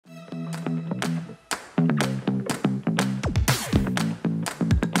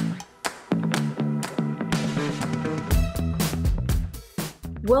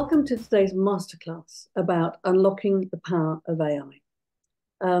Welcome to today's masterclass about unlocking the power of AI.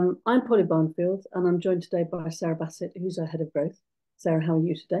 I'm Polly Barnfield, and I'm joined today by Sarah Bassett, who's our head of growth. Sarah, how are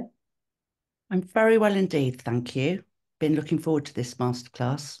you today? I'm very well indeed, thank you. Been looking forward to this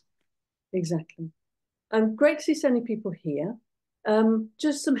masterclass. Exactly. Great to see so many people here.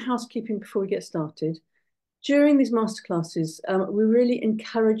 Just some housekeeping before we get started. During these masterclasses, we really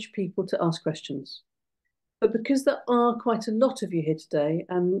encourage people to ask questions. But because there are quite a lot of you here today,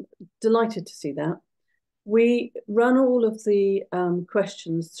 and delighted to see that, we run all of the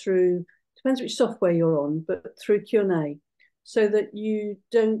questions through, depends which software you're on, but through Q&A, so that you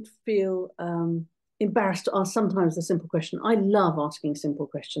don't feel embarrassed to ask sometimes the simple question. I love asking simple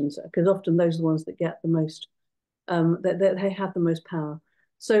questions because often those are the ones that get the most, that they have the most power.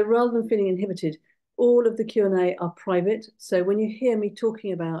 So rather than feeling inhibited, all of the Q&A are private. So when you hear me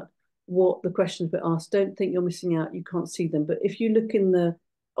talking about what the questions were asked, don't think you're missing out. You can't see them. But if you look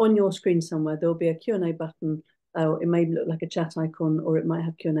on your screen somewhere, there'll be a Q&A button. It may look like a chat icon, or it might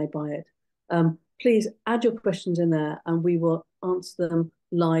have Q&A by it. Please add your questions in there, and we will answer them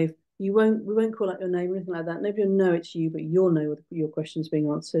live. We won't call out your name or anything like that. Nobody will know it's you, but you'll know your questions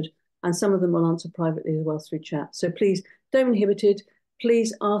being answered. And some of them will answer privately as well through chat. So please don't be inhibited.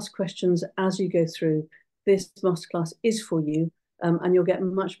 Please ask questions as you go through. This masterclass is for you, and you'll get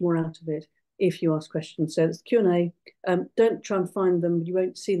much more out of it if you ask questions. So it's Q&A. Don't try and find them. You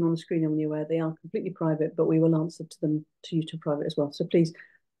won't see them on the screen anywhere. They are completely private, but we will answer to you to private as well. So please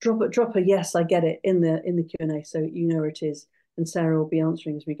drop a yes, I get it in the Q&A, so you know where it is. And Sarah will be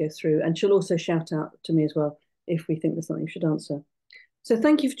answering as we go through. And she'll also shout out to me as well if we think there's something you should answer. So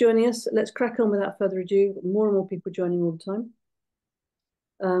thank you for joining us. Let's crack on without further ado. More and more people joining all the time.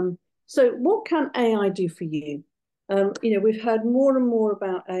 So what can AI do for you? We've heard more and more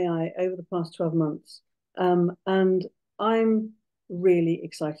about AI over the past 12 months, and I'm really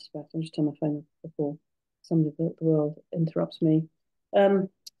excited about it. I'll just turn my phone off before somebody in the world interrupts me.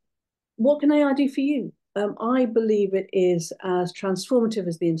 What can AI do for you? I believe it is as transformative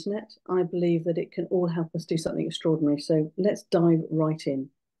as the internet. I believe that it can all help us do something extraordinary. So let's dive right in.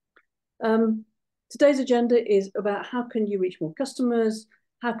 Today's agenda is about how can you reach more customers?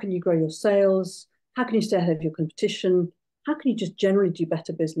 How can you grow your sales? How can you stay ahead of your competition? How can you just generally do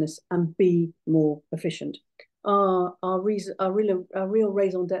better business and be more efficient? Our real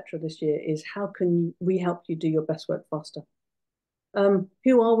raison d'etre this year is how can we help you do your best work faster?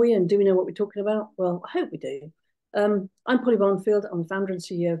 Who are we, and do we know what we're talking about? Well, I hope we do. I'm Polly Barnfield. I'm the founder and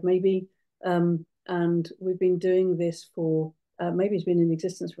CEO of Maybe, and we've been doing this for, Maybe's been in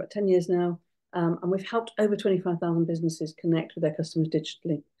existence for about 10 years now, and we've helped over 25,000 businesses connect with their customers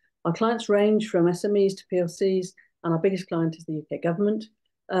digitally. Our clients range from SMEs to PLCs, and our biggest client is the UK government.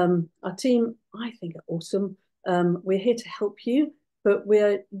 Our team, I think, are awesome. We're here to help you, but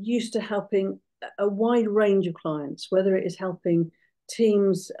we're used to helping a wide range of clients, whether it is helping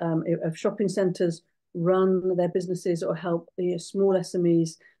teams of shopping centres run their businesses or help the small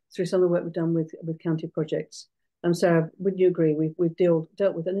SMEs through some of the work we've done with county projects. Sarah, would you agree? We've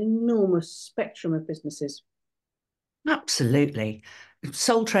dealt with an enormous spectrum of businesses. Absolutely.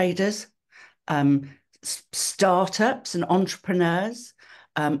 Sole traders, startups and entrepreneurs,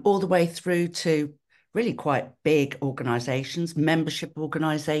 all the way through to really quite big organisations, membership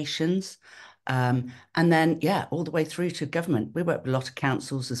organisations, and then, all the way through to government. We work with a lot of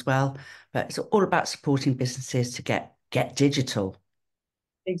councils as well, but it's all about supporting businesses to get digital.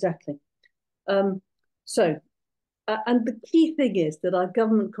 Exactly. And the key thing is that our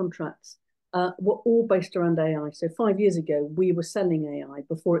government contracts were all based around AI. So 5 years ago, we were selling AI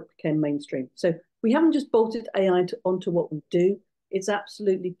before it became mainstream. So we haven't just bolted AI onto what we do. It's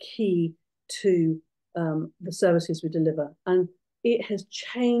absolutely key to the services we deliver. And it has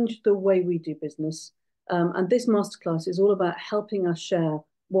changed the way we do business. And this masterclass is all about helping us share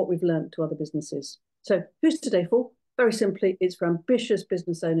what we've learned to other businesses. So who's today for? Very simply, it's for ambitious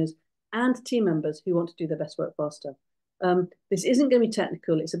business owners and team members who want to do their best work faster. This isn't going to be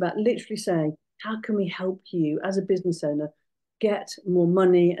technical. It's about literally saying, how can we help you as a business owner get more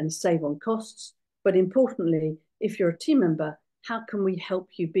money and save on costs? But importantly, if you're a team member, how can we help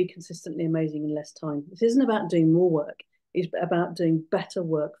you be consistently amazing in less time? This isn't about doing more work. It's about doing better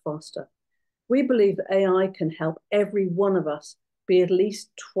work faster. We believe that AI can help every one of us be at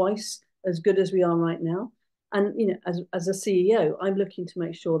least twice as good as we are right now. And as a CEO, I'm looking to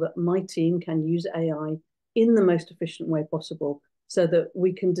make sure that my team can use AI in the most efficient way possible so that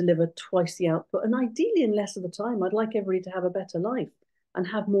we can deliver twice the output, and ideally in less of the time. I'd like everybody to have a better life and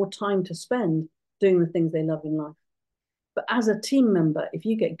have more time to spend doing the things they love in life. But as a team member, if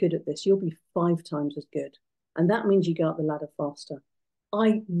you get good at this, you'll be 5 times as good. And that means you go up the ladder faster.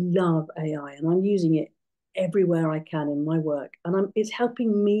 I love AI and I'm using it everywhere I can in my work. And it's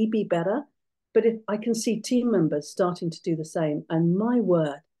helping me be better. But if I can see team members starting to do the same, and my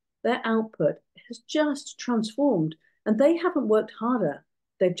word, their output has just transformed. And they haven't worked harder,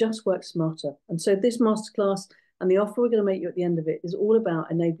 they've just worked smarter. And so this masterclass and the offer we're going to make you at the end of it is all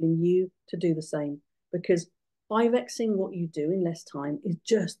about enabling you to do the same, because 5xing what you do in less time is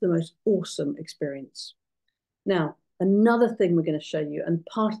just the most awesome experience. Now, another thing we're going to show you, and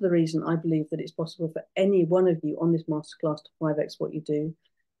part of the reason I believe that it's possible for any one of you on this masterclass to 5x what you do,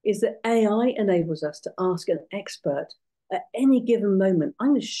 is that AI enables us to ask an expert at any given moment. I'm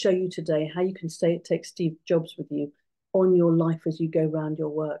going to show you today how you can take Steve Jobs with you on your life as you go around your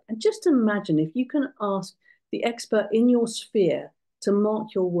work. And just imagine if you can ask the expert in your sphere to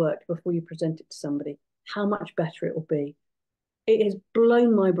mark your work before you present it to somebody, how much better it will be. It has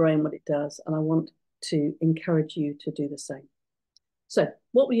blown my brain what it does, and I want to encourage you to do the same. So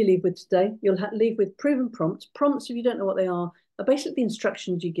what will you leave with today? You'll leave with proven prompts. Prompts, if you don't know what they are basically the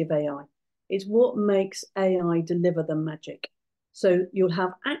instructions you give AI. It's what makes AI deliver the magic. So you'll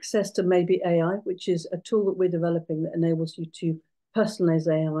have access to Maybe AI, which is a tool that we're developing that enables you to personalize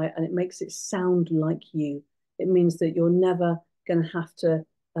AI, and it makes it sound like you. It means that you're never going to have to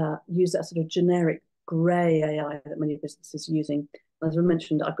use that sort of generic grey AI that many businesses are using. As I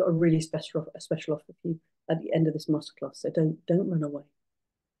mentioned, I've got a really special offer for you at the end of this masterclass, so don't run away.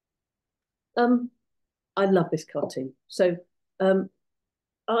 I love this cartoon. So as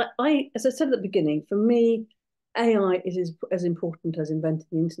I said at the beginning, for me, AI is as important as inventing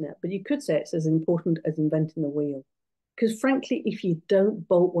the internet, but you could say it's as important as inventing the wheel. Because frankly, if you don't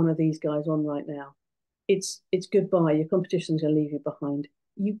bolt one of these guys on right now, it's goodbye. Your competition's going to leave you behind.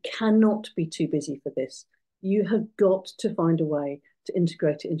 You cannot be too busy for this. You have got to find a way to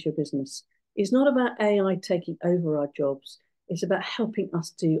integrate it into your business. It's not about AI taking over our jobs. It's about helping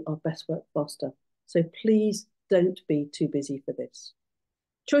us do our best work faster. So please don't be too busy for this.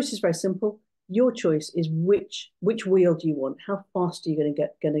 Choice is very simple. Your choice is which wheel do you want? How fast are you going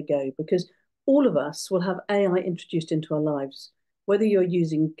to go? Because all of us will have AI introduced into our lives. Whether you're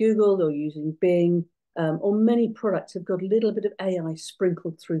using Google or using Bing, or many products have got a little bit of AI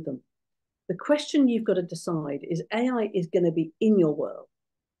sprinkled through them. The question you've got to decide is AI is going to be in your world.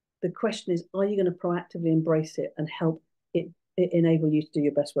 The question is, are you going to proactively embrace it and help it enable you to do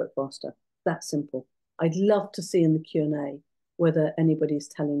your best work faster? That's simple. I'd love to see in the Q&A whether anybody's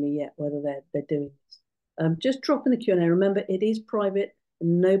telling me yet whether they're doing this. Just drop in the Q&A. Remember, it is private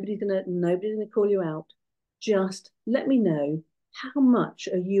and nobody's gonna call you out. Just let me know, how much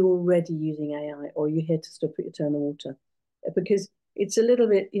are you already using AI, or are you here to still put your toe in the water? Because it's a little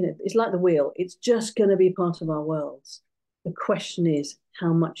bit, it's like the wheel. It's just going to be part of our worlds. The question is,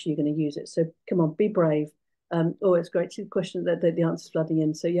 how much are you going to use it? So come on, be brave. It's great to see the question that the answer's flooding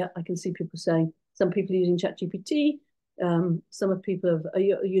in. So yeah, I can see people saying, some people are using ChatGPT. Some people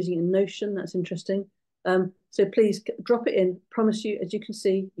are using it in Notion. That's interesting. So please drop it in. Promise you, as you can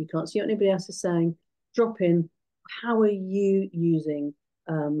see, you can't see what anybody else is saying. Drop in. How are you using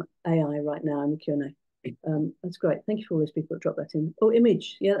AI right now in the Q&A? That's great. Thank you for all those people that dropped that in. Oh,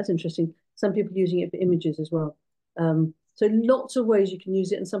 image. Yeah, that's interesting. Some people using it for images as well. So lots of ways you can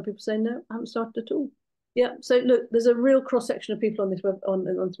use it. And some people say, no, I haven't started at all. Yeah. So look, there's a real cross section of people on this on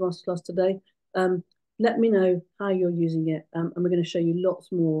this masterclass today. Let me know how you're using it. And we're going to show you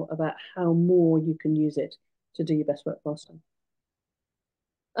lots more about how more you can use it to do your best work faster.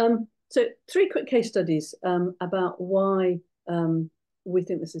 So 3 quick case studies about why we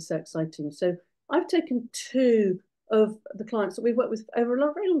think this is so exciting. So I've taken 2 of the clients that we've worked with over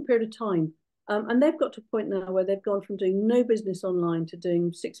a very long period of time. And they've got to a point now where they've gone from doing no business online to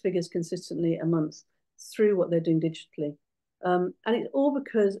doing 6 figures consistently a month through what they're doing digitally. And it's all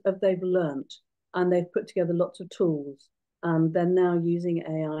because they've learnt and they've put together lots of tools. And they're now using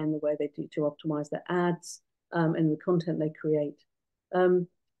AI in the way they do to optimize their ads and the content they create.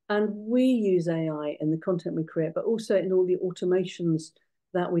 And we use AI in the content we create, but also in all the automations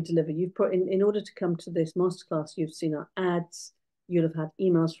that we deliver. You've put in order to come to this masterclass, you've seen our ads, you'll have had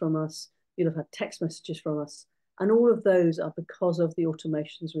emails from us, you'll have had text messages from us, and all of those are because of the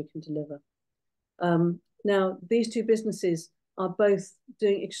automations we can deliver. Now, these 2 businesses are both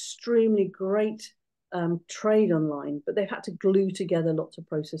doing extremely great trade online, but they've had to glue together lots of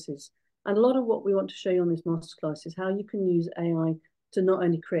processes. And a lot of what we want to show you on this masterclass is how you can use AI to not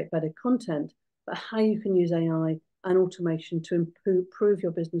only create better content, but how you can use AI and automation to improve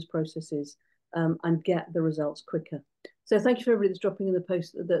your business processes and get the results quicker. So thank you for everybody that's dropping in the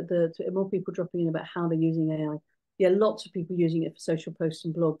post, more people dropping in about how they're using AI. Yeah, lots of people using it for social posts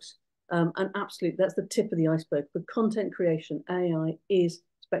and blogs. And absolutely, that's the tip of the iceberg. For content creation, AI is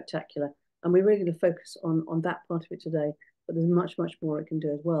spectacular. And we're really going to focus on that part of it today, but there's much, much more it can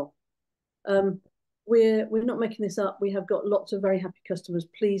do as well. We're not making this up. We have got lots of very happy customers.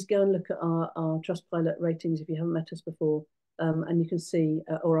 Please go and look at our Trustpilot ratings if you haven't met us before. And you can see,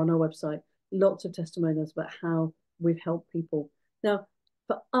 or on our website, lots of testimonials about how we've helped people. Now,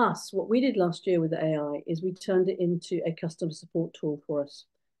 for us, what we did last year with the AI is we turned it into a customer support tool for us.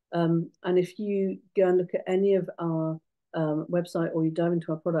 And if you go and look at any of our website or you dive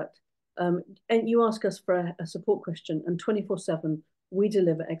into our product, and you ask us for a support question, and 24/7 we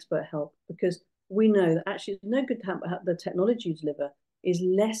deliver expert help, because we know that actually it's no good to have the technology you deliver is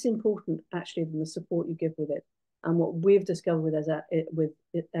less important actually than the support you give with it. And what we've discovered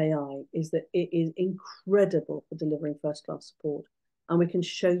with AI is that it is incredible for delivering first-class support. And we can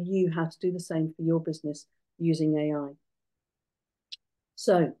show you how to do the same for your business using AI.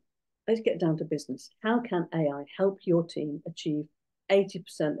 So let's get down to business. How can AI help your team achieve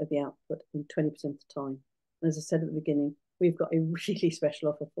 80% of the output in 20% of the time? And as I said at the beginning, we've got a really special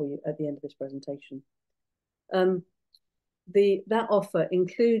offer for you at the end of this presentation. That offer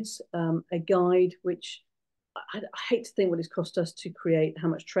includes a guide, which I hate to think what it's cost us to create, how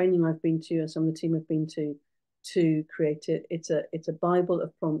much training I've been to and some of the team have been to create it. It's a Bible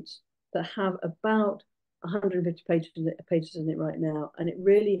of prompts that have about 150 pages in it right now, and it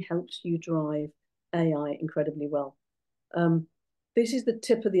really helps you drive AI incredibly well. This is the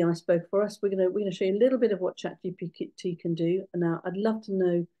tip of the iceberg for us. We're gonna show you a little bit of what ChatGPT can do. And now I'd love to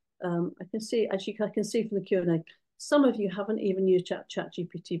know. I can see from the Q&A, some of you haven't even used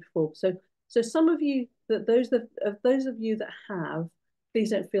ChatGPT before. So some of you, those of you that have,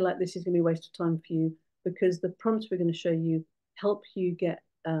 please don't feel like this is going to be a waste of time for you, because the prompts we're going to show you help you get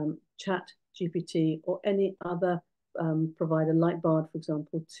ChatGPT or any other provider like Bard, for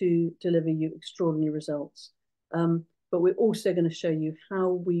example, to deliver you extraordinary results. But we're also going to show you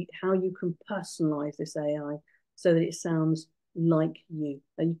how you can personalize this AI so that it sounds like you.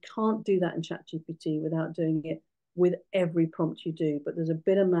 And you can't do that in ChatGPT without doing it with every prompt you do. But there's a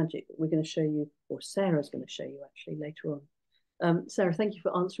bit of magic that we're going to show you, or Sarah's going to show you actually later on. Sarah, thank you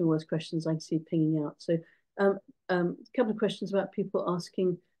for answering all those questions I see pinging out. So a couple of questions about people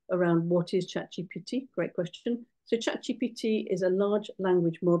asking around what is ChatGPT. Great question. So ChatGPT is a large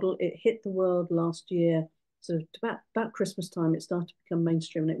language model. It hit the world last year. So about Christmas time, it started to become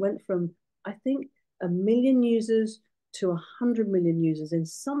mainstream, and it went from, I think, 1 million users to 100 million users in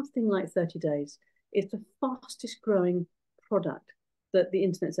something like 30 days. It's the fastest growing product that the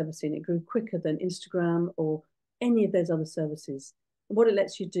internet's ever seen. It grew quicker than Instagram or any of those other services. And what it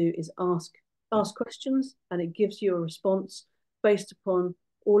lets you do is ask questions, and it gives you a response based upon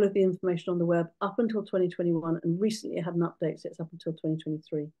all of the information on the web up until 2021, and recently it had an update, so it's up until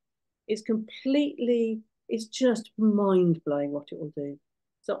 2023. It's just mind-blowing what it will do.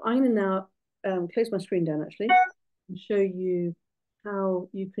 So I'm going to now close my screen down actually and show you how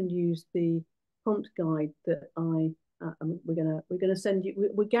you can use the prompt guide that we're gonna send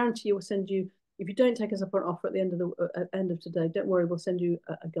you. We guarantee we'll send you, if you don't take us up on offer at the end of today, don't worry, we'll send you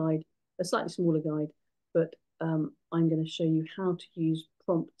a guide, a slightly smaller guide, but I'm going to show you how to use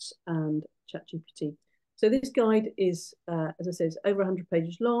prompts and ChatGPT. So this guide is, as I said, it's over 100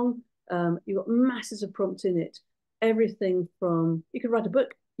 pages long. You've got masses of prompts in it. Everything from, you could write a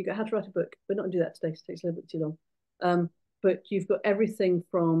book. You've got how to write a book. We're not going to do that today, so it takes a little bit too long. But you've got everything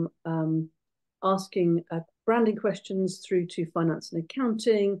from asking branding questions through to finance and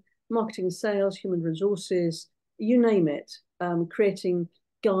accounting, marketing and sales, human resources, you name it, creating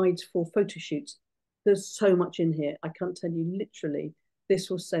guides for photo shoots. There's so much in here. I can't tell you, literally, this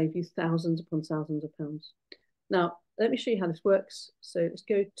will save you thousands upon thousands of pounds. Now, let me show you how this works. So let's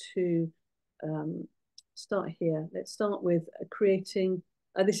go to start here. Let's start with creating,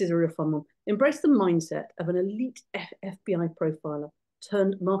 this is a real fun one. Embrace the mindset of an elite FBI profiler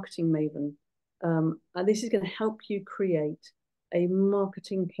turned marketing maven. And this is going to help you create a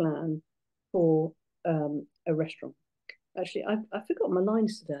marketing plan for a restaurant. Actually, I forgot my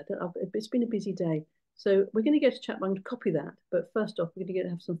lines today. It's been a busy day. So we're going to go to chat. I'm going to copy that. But first off, we're going to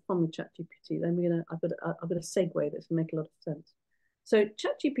have some fun with ChatGPT. Then I've got a segue that's going to make a lot of sense. So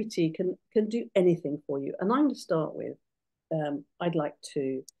ChatGPT can do anything for you. And I'm going to start with, I'd like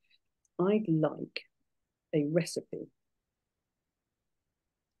a recipe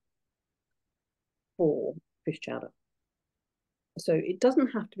for fish chowder. So it doesn't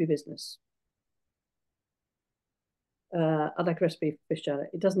have to be business. I'd like a recipe for fish chowder.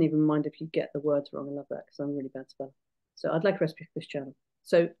 It doesn't even mind if you get the words wrong. I love that because I'm really bad spelling. So I'd like a recipe for fish chowder.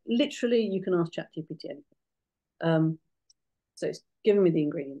 So literally, you can ask ChatGPT anything. So it's giving me the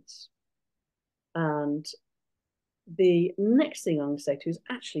ingredients. And the next thing I'm going to say to you is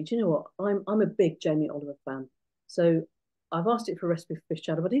actually, do you know what? I'm a big Jamie Oliver fan. So I've asked it for a recipe for fish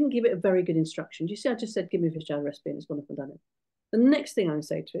chowder, but I didn't give it a very good instruction. Do you see? I just said, give me a fish chowder recipe, and it's wonderful done it. The next thing I'm going to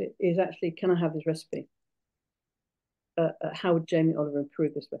say to it is actually, can I have this recipe? How would Jamie Oliver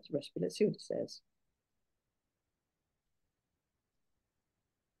improve this recipe? Let's see what it says.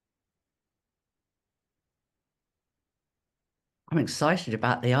 I'm excited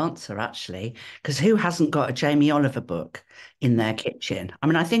about the answer actually, because who hasn't got a Jamie Oliver book in their kitchen? I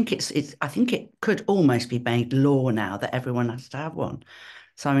mean, I think I think it could almost be made law now that everyone has to have one.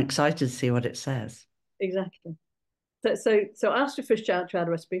 So I'm excited to see what it says. Exactly. So I asked for fish chowder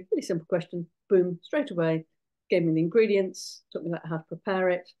recipe, really simple question, boom, straight away, gave me the ingredients, taught me about how to prepare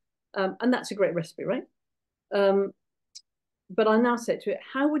it, and that's a great recipe, right? But I now said to it,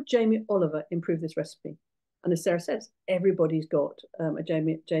 how would Jamie Oliver improve this recipe? And as Sarah says, everybody's got a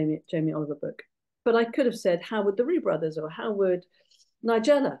Jamie Oliver book. But I could have said, how would the Ree brothers, or how would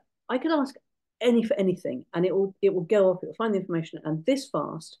Nigella? I could ask any for anything, and it will go off. It will find the information, and this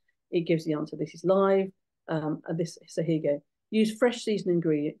fast it gives the answer. This is live. And this, so here you go. Use fresh seasoned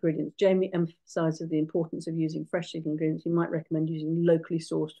ingredients. Jamie emphasizes the importance of using fresh seasoned ingredients. You might recommend using locally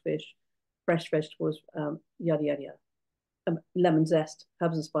sourced fish, fresh vegetables, yada yada yada. Lemon zest,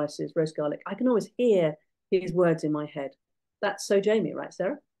 herbs and spices, roast garlic. I can always hear his words in my head. That's so Jamie, right,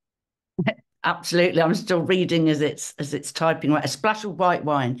 Sarah? Absolutely. I'm still reading as it's typing. A splash of white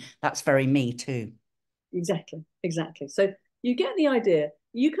wine. That's very me too. Exactly, exactly. So you get the idea.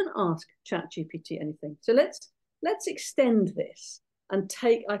 You can ask ChatGPT anything. So let's extend this and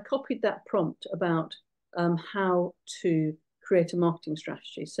take. I copied that prompt about how to create a marketing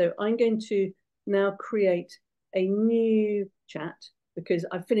strategy. So I'm going to now create a new chat because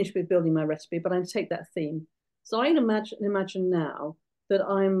I've finished with building my recipe, but I'm take that theme. So I imagine now that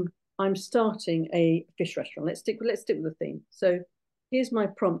I'm starting a fish restaurant. Let's stick with the theme. So here's my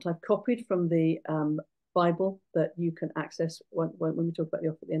prompt. I've copied from the Bible that you can access when we talk about the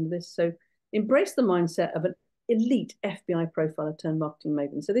offer at the end of this. So embrace the mindset of an elite FBI profiler turned marketing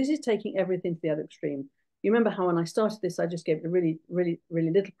maven. So this is taking everything to the other extreme. You remember how when I started this, I just gave it a really, really,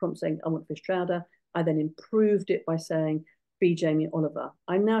 really little prompt saying, I want fish chowder. I then improved it by saying, be Jamie Oliver.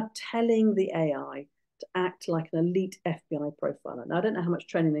 I'm now telling the AI to act like an elite FBI profiler. Now, I don't know how much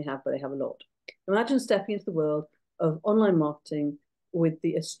training they have, but they have a lot. Imagine stepping into the world of online marketing with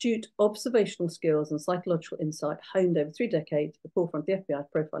the astute observational skills and psychological insight honed over 3 decades at the forefront of the FBI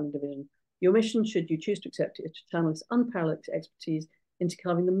profiling division. Your mission, should you choose to accept it, is to channel this unparalleled expertise into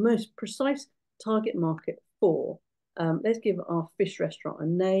carving the most precise target market for. Let's give our fish restaurant a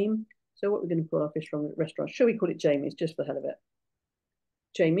name. So what we're going to call our fish restaurant, shall we call it Jamie's, just for the hell of it?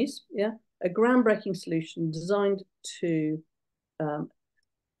 Jamie's, yeah? A groundbreaking solution designed to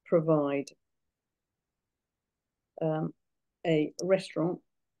provide a restaurant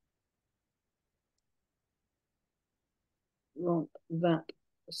that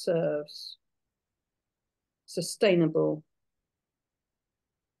serves sustainable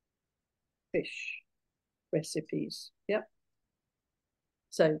fish recipes. Yep.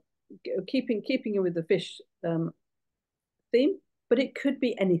 So keeping it with the fish theme, but it could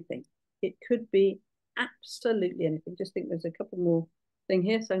be anything. It could be absolutely anything. Just think there's a couple more thing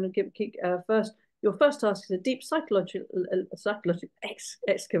here. So I'm going to keep first. Your first task is a deep psychological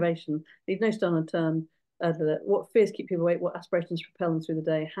excavation. Leave no stone unturned. What fears keep people awake? What aspirations propel them through the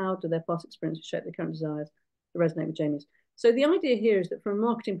day? How do their past experiences shape their current desires to resonate with Jamie's? So the idea here is that from a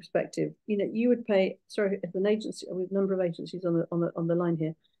marketing perspective, you would pay. Sorry, if an agency, with a number of agencies on the line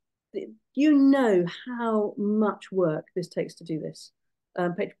here, you know how much work this takes to do this.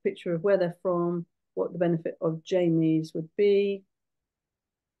 Picture of where they're from, what the benefit of Jamie's would be.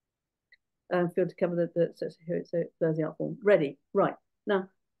 Field to cover so there's the art form. Ready, right. Now,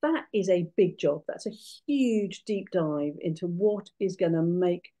 that is a big job. That's a huge deep dive into what is going to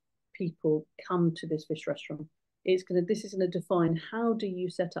make people come to this fish restaurant. This is going to define how do you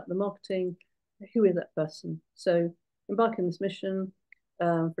set up the marketing, who is that person. So embarking on this mission,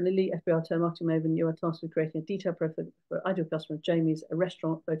 for an elite FBR turned marketing maven, you are tasked with creating a detailed profile for ideal customer of Jamie's, a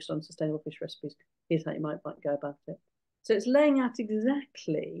restaurant focused on sustainable fish recipes. Here's how you might go about it. So it's laying out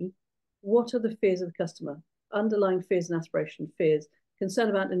exactly what are the fears of the customer, underlying fears and aspiration, fears, concern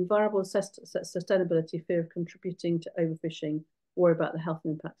about environmental sustainability, fear of contributing to overfishing, worry about the health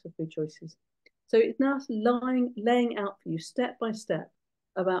and impacts of food choices. So it's now laying out for you step by step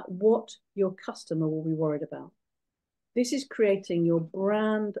about what your customer will be worried about. This is creating your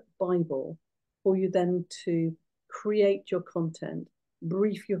brand Bible for you then to create your content,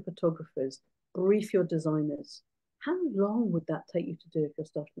 brief your photographers, brief your designers. How long would that take you to do if you're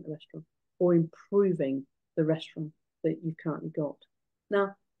starting a restaurant? or improving the restaurant that you've currently got.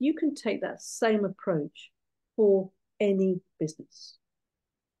 Now, you can take that same approach for any business.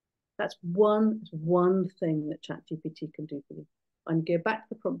 That's one thing that ChatGPT can do for you. And go back to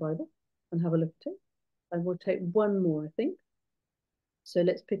the prompt Bible and have a look at it. And we'll take one more, I think. So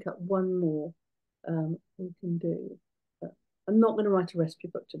let's pick up one more we can do. I'm not going to write a recipe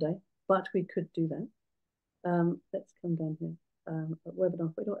book today, but we could do that. Let's come down here.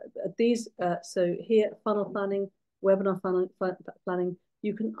 Webinar. These, so here, funnel planning, webinar planning.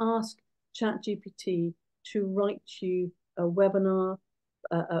 You can ask ChatGPT to write you a webinar,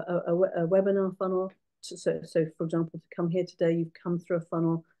 a webinar funnel. So, for example, to come here today, you've come through a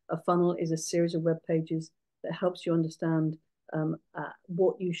funnel. A funnel is a series of web pages that helps you understand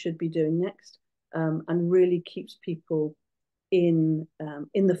what you should be doing next, and really keeps people in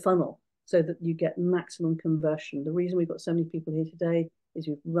the funnel so that you get maximum conversion. The reason we've got so many people here today is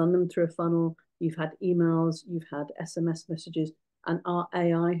we've run them through a funnel, you've had emails, you've had SMS messages, and our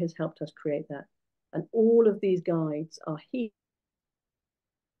AI has helped us create that. And all of these guides are here.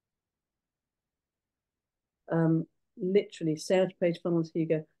 Literally, sales page funnels, here you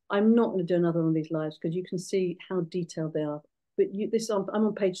go. I'm not going to do another one of these lives because you can see how detailed they are. But I'm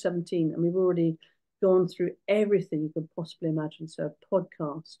on page 17, and we've already gone through everything you could possibly imagine. So a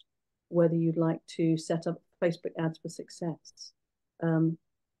podcast, whether you'd like to set up Facebook ads for success,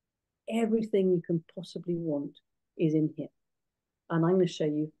 everything you can possibly want is in here. And I'm going to show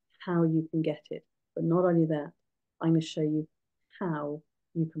you how you can get it. But not only that, I'm going to show you how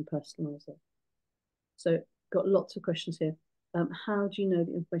you can personalize it. So got lots of questions here. How do you know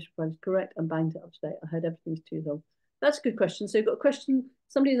the information provided is correct and banged it up to date? I heard everything's too long. That's a good question. So you've got a question,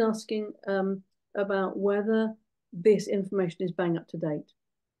 somebody's asking about whether this information is bang up to date.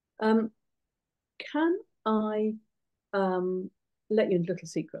 Can I let you in a little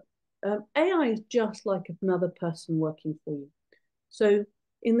secret? AI is just like another person working for you. So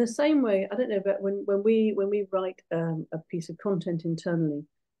in the same way, I don't know, but when we write a piece of content internally,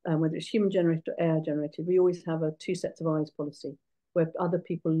 whether it's human generated or AI generated, we always have a 2 sets of eyes policy where other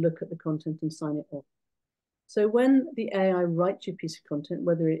people look at the content and sign it off. So when the AI writes you a piece of content,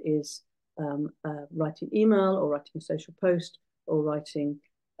 whether it is writing email or writing a social post or writing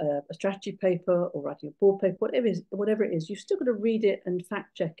a strategy paper or writing a board paper, whatever it is, you've still got to read it and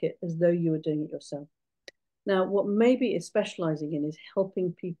fact check it as though you were doing it yourself. Now, what maybe is specializing in is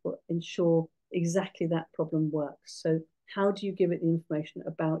helping people ensure exactly that problem works. So how do you give it the information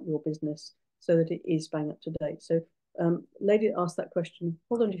about your business so that it is bang up to date? So lady asked that question,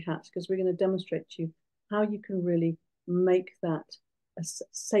 hold on to your hats, because we're going to demonstrate to you how you can really make that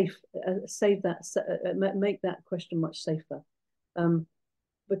make that question much safer.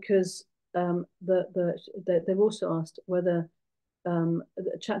 Because they've also asked whether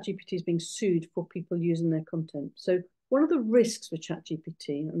ChatGPT is being sued for people using their content. So one of the risks with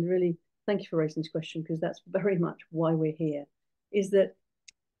ChatGPT, and really thank you for raising this question because that's very much why we're here, is that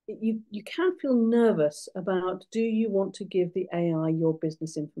you can feel nervous about, do you want to give the AI your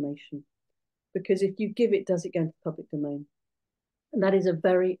business information? Because if you give it, does it go into the public domain? And that is a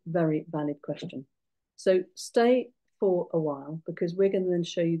very, very valid question. So stay for a while, because we're going to then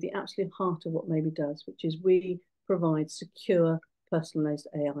show you the absolute heart of what Maybe does, which is we provide secure, personalized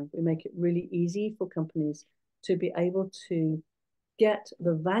AI. We make it really easy for companies to be able to get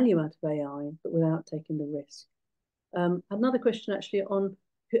the value out of AI, but without taking the risk. Another question actually on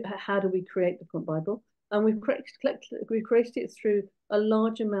how do we create the prompt Bible? And we've created it through a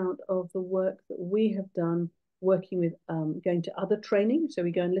large amount of the work that we have done working with going to other training. So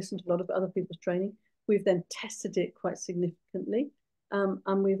we go and listen to a lot of other people's training. We've then tested it quite significantly.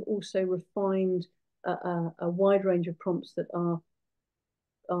 And we've also refined a wide range of prompts that are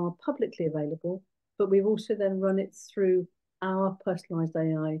publicly available, but we've also then run it through our personalized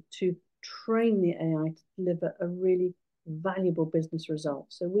AI to train the AI to deliver a really valuable business result.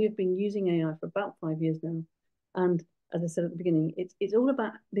 So we have been using AI for about 5 years now. And as I said at the beginning, it's all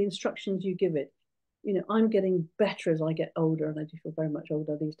about the instructions you give it. You know, I'm getting better as I get older, and I do feel very much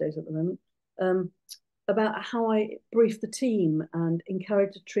older these days at the moment, about how I brief the team and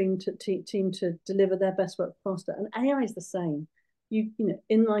encourage the team to deliver their best work faster. And AI is the same. You know,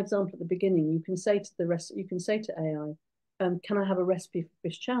 in my example at the beginning, you can say to AI, can I have a recipe for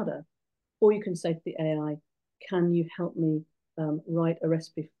fish chowder? Or you can say to the AI, can you help me write a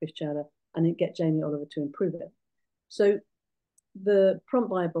recipe for fish chowder and then get Jamie Oliver to improve it? So the prompt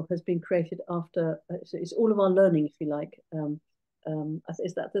Bible has been created after, it's all of our learning, if you like. That's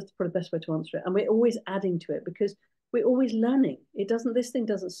probably the best way to answer it. And we're always adding to it because we're always learning. This thing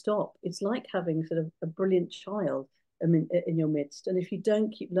doesn't stop. It's like having sort of a brilliant child. in your midst. And if you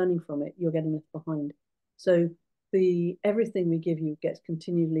don't keep learning from it, you're getting left behind. So everything we give you gets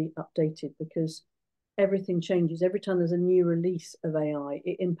continually updated because everything changes. Every time there's a new release of AI,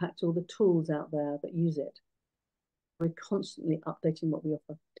 it impacts all the tools out there that use it. We're constantly updating what we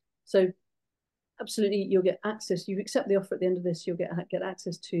offer. So absolutely, you'll get access. You accept the offer at the end of this, you'll get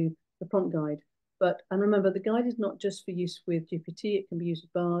access to the prompt guide. And remember, the guide is not just for use with GPT, it can be used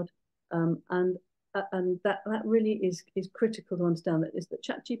with Bard. And that really is critical to understand that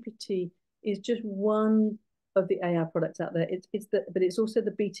ChatGPT is just one of the AI products out there. But it's also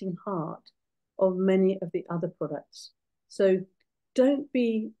the beating heart of many of the other products. So don't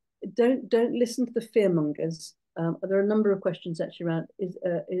listen to the fearmongers. There are a number of questions actually around is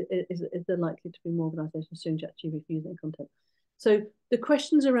there likely to be more organisations suing ChatGPT for using content? So the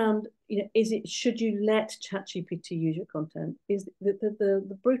questions around, should you let ChatGPT use your content? Is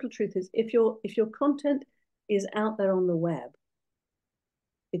the brutal truth is if your content is out there on the web,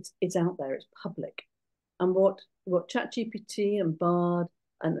 it's out there, it's public. And what ChatGPT and Bard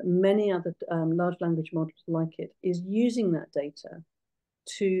and many other large language models like it is using that data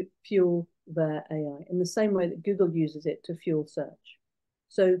to fuel their AI in the same way that Google uses it to fuel search.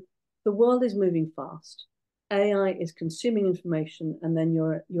 So the world is moving fast. AI is consuming information, and then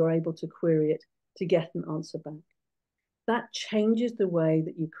you're able to query it to get an answer back. That changes the way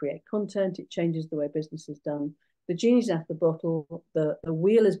that you create content. It changes the way business is done. The genie's out of the bottle. The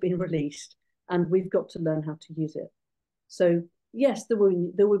wheel has been released, and we've got to learn how to use it. So yes, there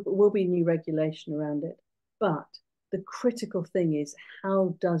will be new regulation around it, but the critical thing is,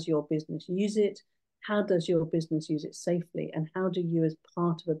 how does your business use it? How does your business use it safely? And how do you, as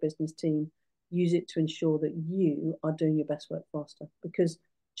part of a business team, use it to ensure that you are doing your best work faster? Because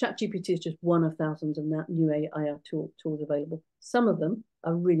ChatGPT is just one of thousands of new AI tools available. Some of them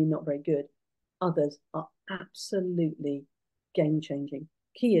are really not very good. Others are absolutely game-changing.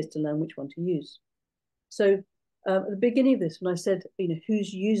 Key is to learn which one to use. So at the beginning of this, when I said,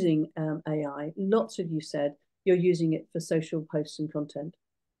 who's using AI, lots of you said you're using it for social posts and content,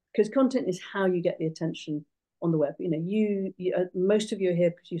 because content is how you get the attention on the web. Most of you are here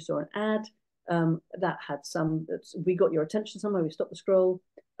because you saw an ad that had we got your attention somehow, we stopped the scroll.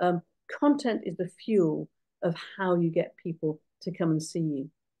 Content is the fuel of how you get people to come and see you.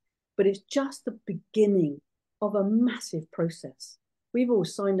 But it's just the beginning of a massive process. We've all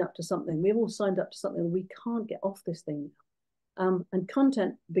signed up to something. We've all signed up to something. We can't get off this thing now. And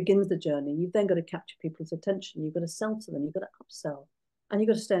content begins the journey. You've then got to capture people's attention. You've got to sell to them. You've got to upsell, and you've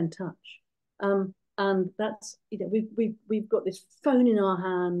got to stay in touch. And that's, we've got this phone in our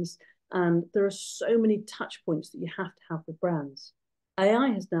hands, and there are so many touch points that you have to have with brands. AI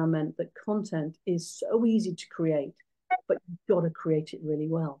has now meant that content is so easy to create, but you've got to create it really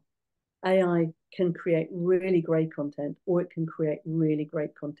well. AI can create really great content, or it can create really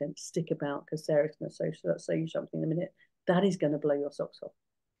great content. Stick about, because Sarah's going to show you something in a minute. That is going to blow your socks off,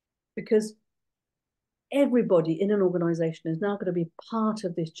 because everybody in an organization is now going to be part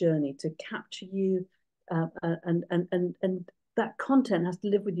of this journey to capture you, and that content has to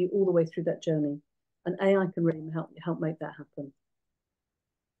live with you all the way through that journey, and AI can really help make that happen.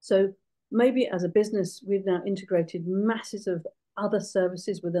 So maybe as a business, we've now integrated masses of other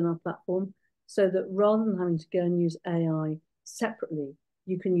services within our platform, so that rather than having to go and use AI separately,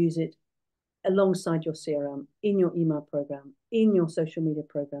 you can use it alongside your CRM, in your email program, in your social media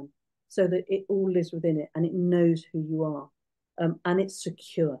program, so that it all lives within it and it knows who you are. And it's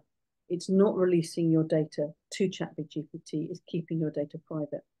secure. It's not releasing your data to ChatGPT, it's keeping your data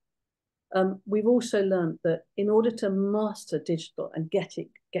private. We've also learned that in order to master digital and get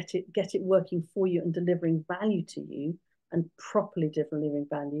it working for you and delivering value to you, and properly delivering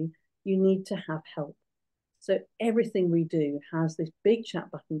value, you need to have help. So everything we do has this big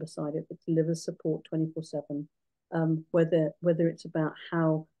chat button beside it that delivers support 24/7, whether it's about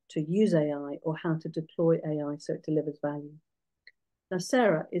how to use AI or how to deploy AI so it delivers value. Now,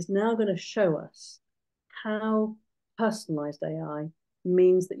 Sarah is now going to show us how personalized AI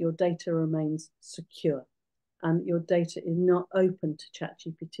means that your data remains secure and your data is not open to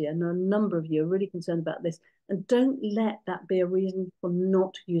ChatGPT. And a number of you are really concerned about this. And don't let that be a reason for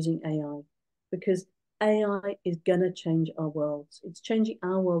not using AI, because AI is going to change our worlds. It's changing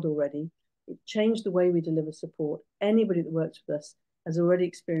our world already. It changed the way we deliver support. Anybody that works with us has already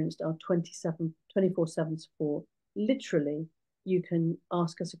experienced our 24/7 support. Literally, you can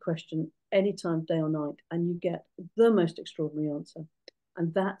ask us a question anytime, day or night, and you get the most extraordinary answer.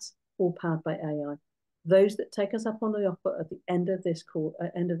 And that's all powered by AI. Those that take us up on the offer at the end of this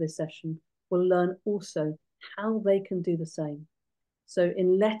session will learn also how they can do the same. So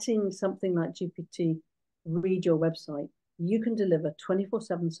in letting something like GPT read your website, you can deliver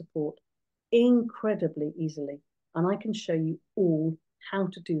 24/7 support incredibly easily. And I can show you all how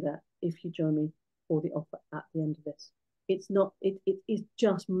to do that if you join me for the offer at the end of this. It's not, it is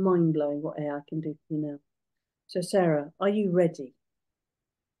just mind blowing what AI can do for you now. So, Sarah, are you ready?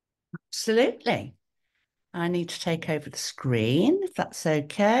 Absolutely. I need to take over the screen, if that's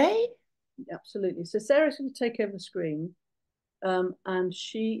okay. Absolutely. So, Sarah's going to take over the screen, and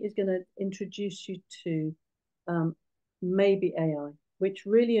she is going to introduce you to maybe AI, which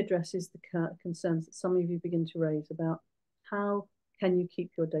really addresses the concerns that some of you begin to raise about how can you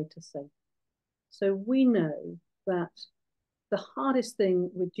keep your data safe. So we know that the hardest thing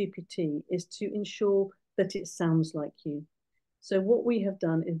with GPT is to ensure that it sounds like you. So what we have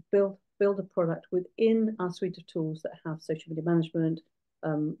done is build a product within our suite of tools that have social media management,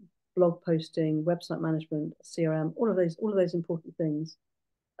 blog posting, website management, CRM, all of those important things.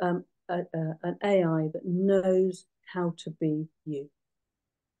 An AI that knows how to be you.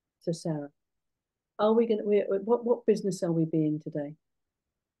 So Sarah, are we going to, what business are we being today?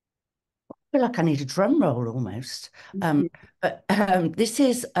 I feel like I need a drum roll almost. But this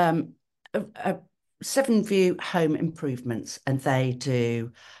is a 7View Home Improvements, and they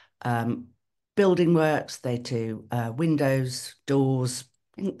do building works, they do windows, doors,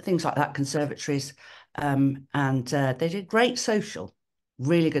 things like that, conservatories, and they did great social,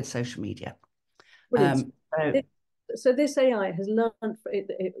 really good social media. Brilliant. So, So this AI has learned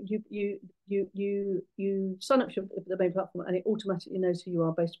you sign up to the main platform and it automatically knows who you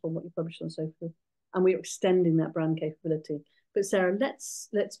are based upon what you publish on social, and we're extending that brand capability. But Sarah, let's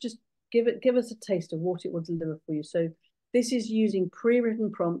just give us a taste of what it will deliver for you. So this is using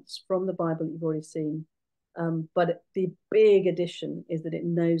pre-written prompts from the Bible that you've already seen, but the big addition is that it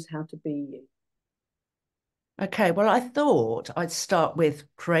knows how to be you. okay, well, I thought I'd start with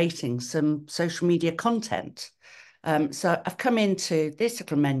creating some social media content. So I've come into this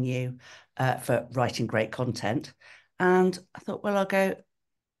little menu for writing great content, and I thought, well, I'll go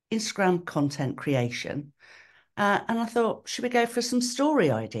Instagram content creation. And I thought, should we go for some story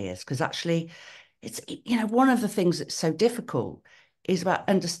ideas? Because actually, it's, one of the things that's so difficult is about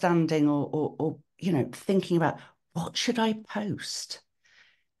understanding or thinking about what should I post?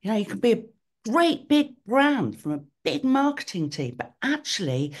 You can be a great big brand from a big marketing team, but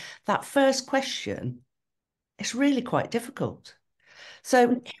actually, that first question is really quite difficult. So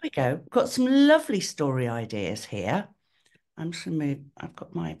here we go. We've got some lovely story ideas here. I'm just going to move, I've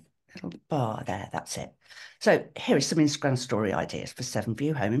got my little bar there. That's it. So here is some Instagram story ideas for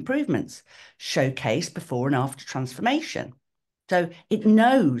 7View Home Improvements. Showcase before and after transformation. So it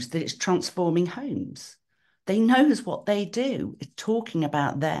knows that it's transforming homes. They knows what they do. It's talking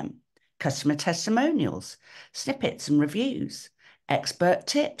about them. Customer testimonials, snippets and reviews, expert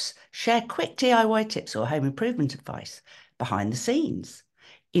tips, share quick DIY tips or home improvement advice, behind the scenes,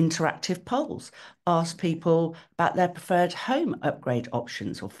 interactive polls, ask people about their preferred home upgrade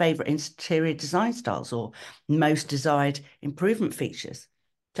options or favourite interior design styles or most desired improvement features.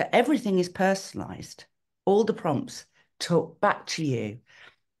 So everything is personalised. All the prompts talk back to you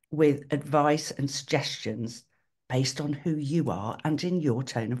with advice and suggestions based on who you are and in your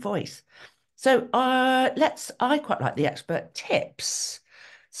tone of voice. So I quite like the expert tips.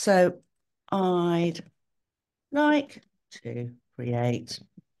 So I'd like to create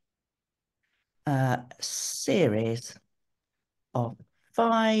a series of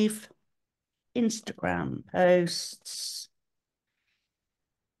 5 Instagram posts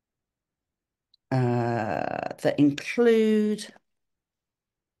that include.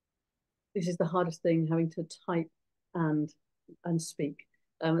 This is the hardest thing, having to type and speak.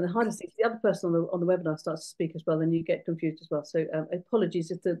 And the hardest thing, the other person on the webinar starts to speak as well, then you get confused as well. So apologies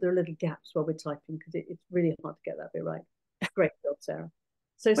if there are little gaps while we're typing, because it's really hard to get that bit right. Great job, Sarah.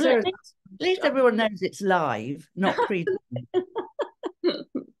 So Well, Sarah, at least everyone knows it's live, not pre.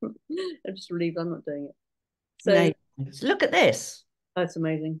 I'm just relieved I'm not doing it. No, So look at this. that's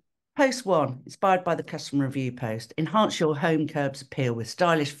amazing. Post 1, inspired by the customer review post. Enhance your home curb's appeal with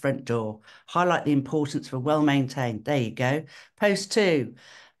stylish front door. Highlight the importance of a well-maintained. There you go. Post 2,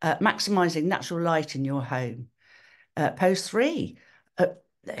 maximising natural light in your home. Post 3,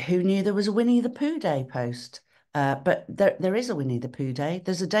 who knew there was a Winnie the Pooh Day post? But there is a Winnie the Pooh Day.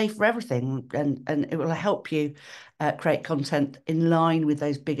 There's a day for everything, and it will help you create content in line with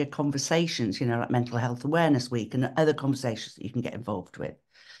those bigger conversations, like Mental Health Awareness Week and other conversations that you can get involved with.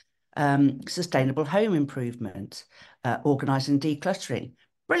 Sustainable home improvement, organising decluttering.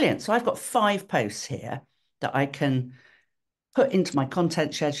 Brilliant. So I've got 5 posts here that I can put into my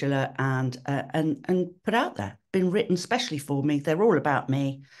content scheduler and put out there. Been written specially for me. They're all about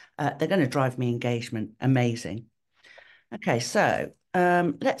me. They're going to drive me engagement. Amazing. Okay, so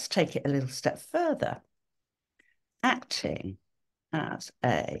let's take it a little step further. Acting as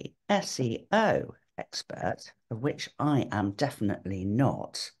a SEO expert, of which I am definitely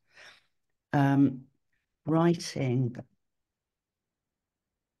not, writing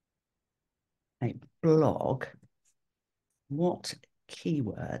a blog, what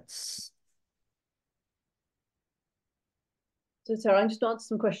keywords? So Sarah, I'm just answer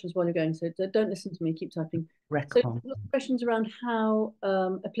some questions while you're going. So don't listen to me. Keep typing. So Recommend. questions around how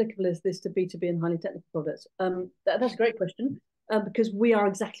applicable is this to B2B and highly technical products? That's a great question because we are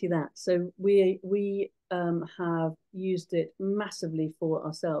exactly that. So we have used it massively for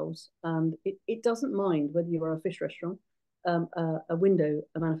ourselves, and it doesn't mind whether you are a fish restaurant, a window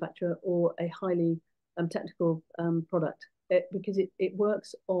manufacturer, or a highly technical product, because it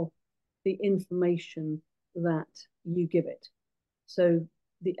works off the information that you give it. So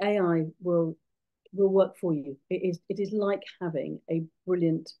the AI will work for you. It is like having a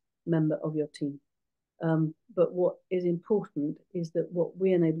brilliant member of your team. But what is important is that what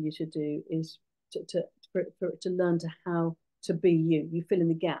we enable you to do is for it to learn to how to be you. You fill in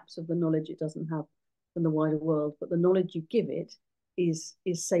the gaps of the knowledge it doesn't have from the wider world, but the knowledge you give it is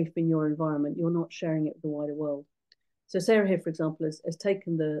safe in your environment. You're not sharing it with the wider world. So Sarah here, for example, has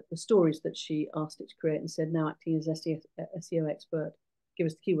taken the stories that she asked it to create and said, now acting as SEO expert, give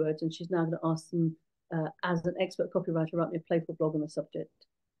us the keywords. And she's now going to ask them, as an expert copywriter, write me a playful blog on the subject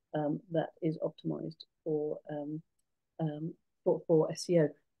that is optimized for SEO.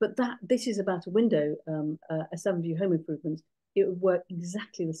 But this is about a window, a 7-view home improvements. It would work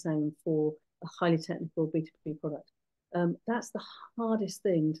exactly the same for a highly technical B2B product. That's the hardest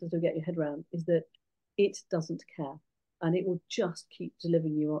thing to sort of get your head around, is that it doesn't care. And it will just keep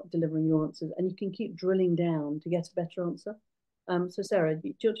delivering your answers, and you can keep drilling down to get a better answer. So Sarah, do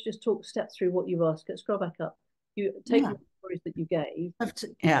you want to just talk steps through what you've asked? Scroll back up. You take the stories that you gave.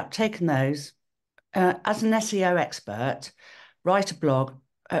 I've taken those. As an SEO expert, writing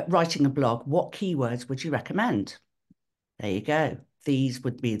a blog, what keywords would you recommend? There you go. These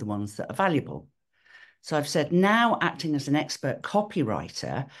would be the ones that are valuable. So I've said, now acting as an expert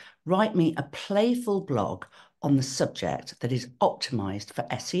copywriter, write me a playful blog on the subject that is optimized for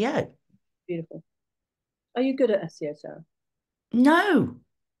SEO. Beautiful. Are you good at SEO, Sarah? No,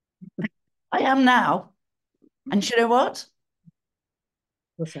 I am now. And you know what?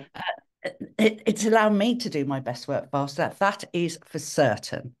 What's that? It's allowed me to do my best work faster. That is for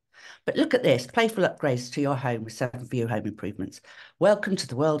certain. But look at this, playful upgrades to your home with 7-view home improvements. Welcome to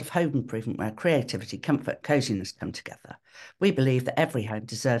the world of home improvement, where creativity, comfort, coziness come together. We believe that every home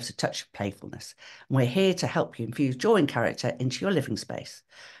deserves a touch of playfulness, and we're here to help you infuse joy and character into your living space.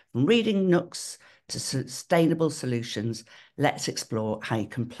 From reading nooks to sustainable solutions, let's explore how you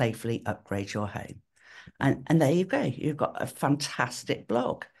can playfully upgrade your home. And there you go. You've got a fantastic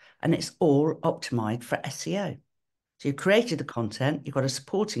blog, and it's all optimized for SEO. So you created the content, you've got a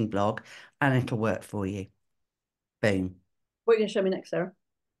supporting blog, and it'll work for you. Boom. What are you going to show me next, Sarah?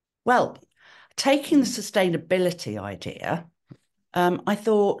 Well, taking the sustainability idea, I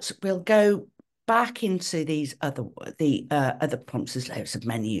thought we'll go back into these other prompts. There's loads of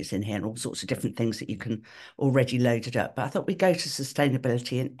menus in here and all sorts of different things that you can already load it up. But I thought we'd go to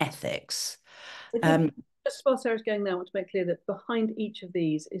sustainability and ethics. Just while Sarah's going there, I want to make clear that behind each of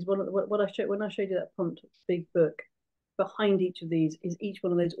these is what I showed when I showed you that prompt big book. Behind each of these is each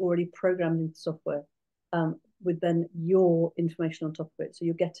one of those already programmed into software, with then your information on top of it. So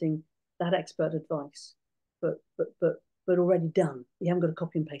you're getting that expert advice, but already done. You haven't got to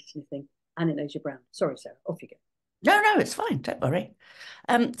copy and paste anything, and it knows your brand. Sorry, Sarah, off you go. No, it's fine. Don't worry.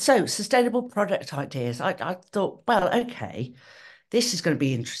 So sustainable product ideas. I thought, well, okay, this is going to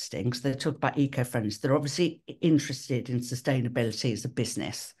be interesting because they talk about eco-friendly. They're obviously interested in sustainability as a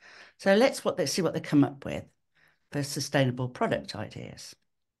business. So let's see what they come up with for sustainable product ideas.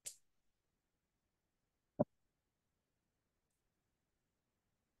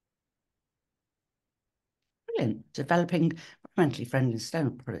 Brilliant. Developing environmentally friendly and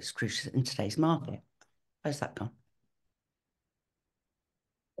sustainable products crucial in today's market. Where's that gone?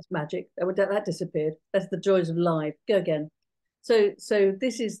 That's magic. That disappeared. That's the joys of live. Go again. So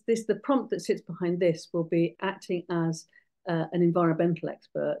the prompt that sits behind this will be acting as an environmental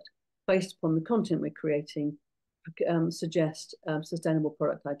expert based upon the content we're creating, suggest sustainable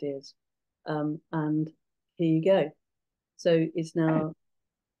product ideas. And here you go. So it's now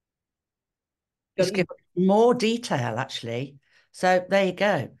It's given more detail, actually. So there you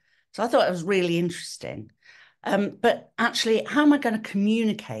go. So I thought it was really interesting. But actually, how am I going to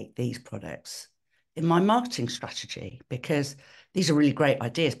communicate these products in my marketing strategy? Because these are really great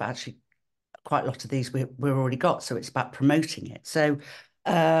ideas, but actually quite a lot of these we've already got. So it's about promoting it. So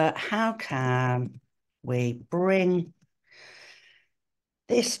how can we bring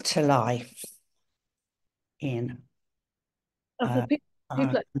this to life in For people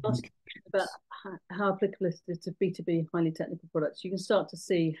that ask about communications? how applicable it is to B2B highly technical products, you can start to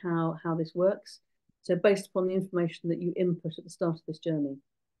see how this works. So based upon the information that you input at the start of this journey,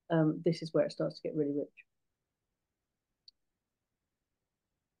 this is where it starts to get really rich.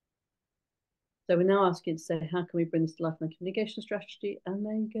 So we're now asking to say, how can we bring this to life in a communication strategy? And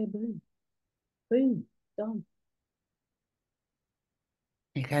there you go, boom, boom, done.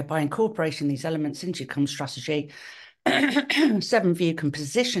 There you go. By incorporating these elements into your comms strategy, 7View can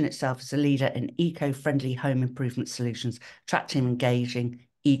position itself as a leader in eco-friendly home improvement solutions, attracting and engaging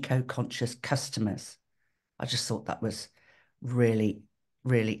eco-conscious customers. I just thought that was really,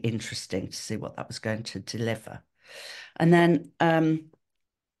 really interesting to see what that was going to deliver. And then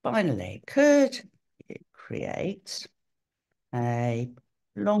finally, could it create a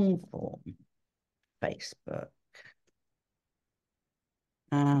long form Facebook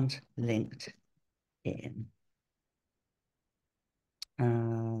and LinkedIn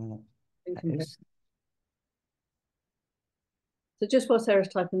post? So just while Sarah's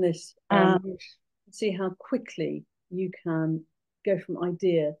typing this, And see how quickly you can go from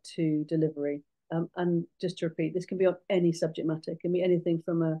idea to delivery. And just to repeat, this can be on any subject matter. It can be anything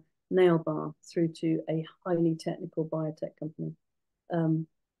from a nail bar through to a highly technical biotech company.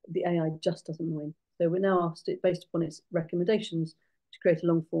 The AI just doesn't mind. So we're now asked it based upon its recommendations to create a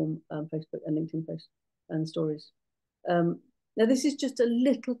long form Facebook and LinkedIn post and stories. Now this is just a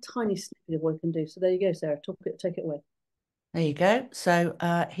little tiny snippet of what it can do. So there you go, Sarah. Take it away. there you go. So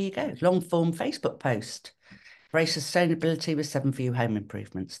here you go. Long form Facebook post. Embrace sustainability with 7View home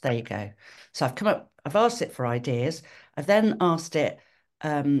improvements. There you go. So I've asked it for ideas. I've then asked it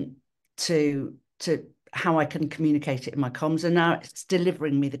to how I can communicate it in my comms. And now it's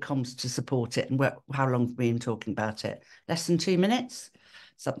delivering me the comms to support it. And how long have we been talking about it? Less than 2 minutes?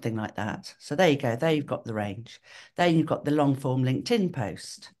 Something like that. So there you go. There you've got the range. Then you've got the long form LinkedIn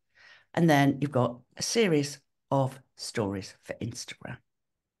post. And then you've got a series of stories for Instagram.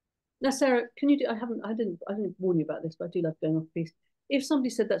 Now, Sarah, can you do? I didn't warn you about this, but I do love going off piece. If somebody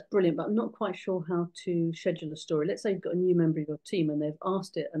said that's brilliant, but I'm not quite sure how to schedule a story. Let's say you've got a new member of your team and they've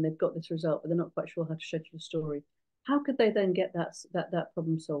asked it and they've got this result, but they're not quite sure how to schedule a story. How could they then get that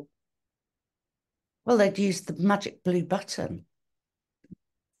problem solved? Well, they'd use the magic blue button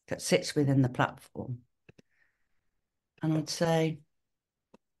that sits within the platform. And I'd say,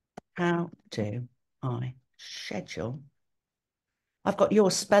 how do I schedule? I've got your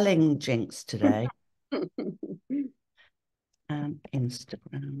spelling jinx today. And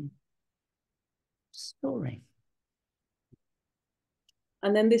Instagram story.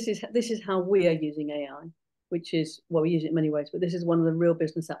 And then this is how we are using AI, which is, well, we use it in many ways, but this is one of the real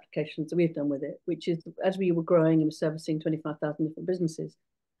business applications that we've done with it, which is as we were growing and servicing 25,000 different businesses,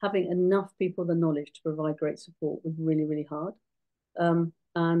 having enough people the knowledge to provide great support was really, really hard. And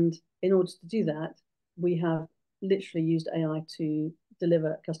in order to do that, we have literally used AI to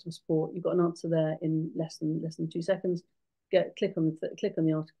deliver customer support. You've got an answer there in less than 2 seconds. Click on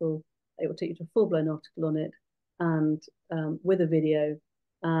the article. It will take you to a full blown article on it, and with a video,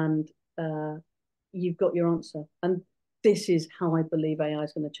 and you've got your answer. And this is how I believe AI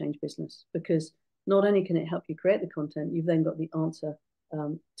is going to change business, because not only can it help you create the content, you've then got the answer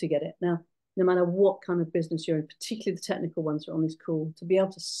to get it. Now, no matter what kind of business you're in, particularly the technical ones that are on this call, to be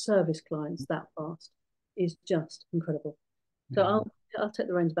able to service clients that fast is just incredible. So I'll take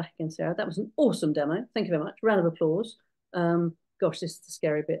the reins back again, Sarah. That was an awesome demo. Thank you very much. Round of applause. Gosh, this is the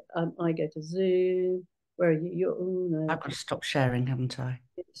scary bit. I go to Zoom. Where are you? Oh no. I've got to stop sharing, haven't I?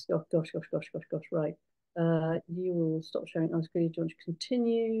 Gosh. Right. You will stop sharing on screen. Do you want to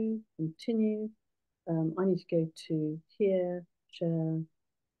continue? Continue. I need to go to here. Share.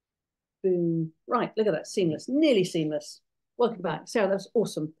 Boom. Right. Look at that. Seamless. Nearly seamless. Welcome back, Sarah. That's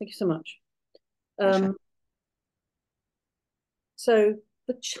awesome. Thank you so much. So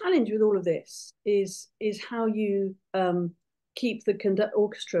the challenge with all of this is how you keep the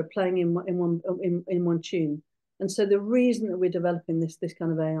orchestra playing in one tune. And so the reason that we're developing this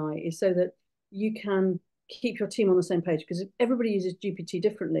kind of AI is so that you can keep your team on the same page, because if everybody uses GPT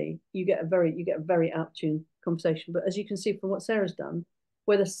differently, you get a very out of tune conversation. But as you can see from what Sarah's done,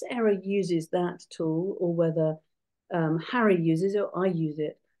 whether Sarah uses that tool or whether Harry uses it or I use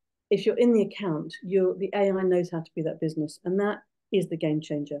it, if you're in the account, the AI knows how to be that business, and that is the game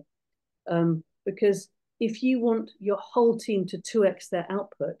changer. Because if you want your whole team to 2x their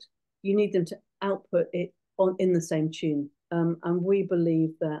output, you need them to output it in the same tune. And we believe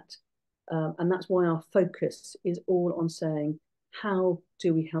that, and that's why our focus is all on saying, how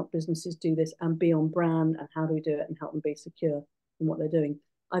do we help businesses do this and be on brand, and how do we do it and help them be secure in what they're doing?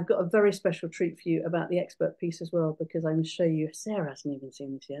 I've got a very special treat for you about the expert piece as well, because I'm going to show you, Sarah hasn't even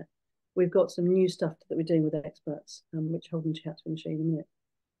seen this yet. We've got some new stuff that we're doing with experts, which Holden Chat's going to show you in a minute.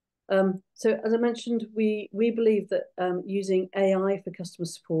 So as I mentioned, we believe that using AI for customer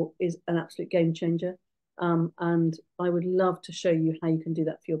support is an absolute game changer. And I would love to show you how you can do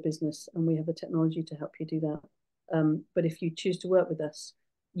that for your business. And we have the technology to help you do that. But if you choose to work with us,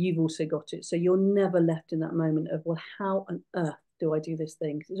 you've also got it. So you're never left in that moment of, well, how on earth do I do this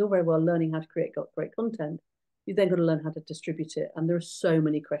thing? Because it's all very well learning how to create great content. You've then got to learn how to distribute it. And there are so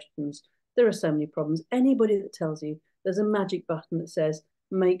many questions. There are so many problems. Anybody that tells you there's a magic button that says,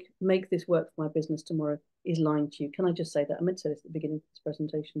 make this work for my business tomorrow, is lying to you. Can I just say that? I meant to say this at the beginning of this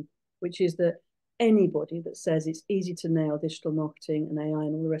presentation, which is that anybody that says it's easy to nail digital marketing and AI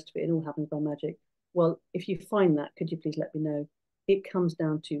and all the rest of it, it all happens by magic. Well, if you find that, could you please let me know? It comes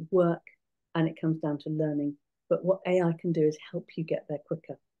down to work and it comes down to learning. But what AI can do is help you get there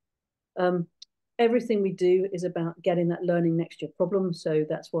quicker. Everything we do is about getting that learning next to your problem. So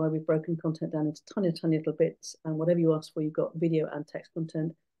that's why we've broken content down into tiny little bits. And whatever you ask for, you've got video and text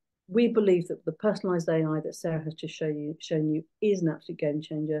content. We believe that the personalized AI that Sarah has just shown you is an absolute game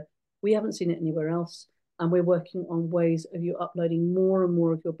changer. We haven't seen it anywhere else. And we're working on ways of you uploading more and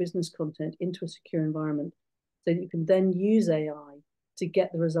more of your business content into a secure environment, so that you can then use AI to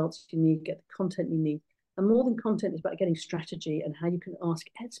get the results you need, get the content you need. And more than content, is about getting strategy and how you can ask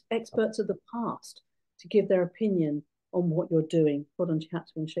experts of the past to give their opinion on what you're doing. Hold on,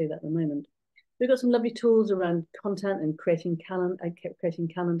 chats, we'll show you that in a moment. We've got some lovely tools around content and creating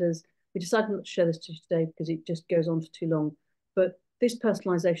calendars. We decided not to share this today because it just goes on for too long. But this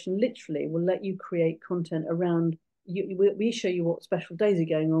personalization literally will let you create content around you. We show you what special days are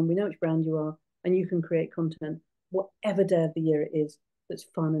going on. We know which brand you are, and you can create content whatever day of the year it is that's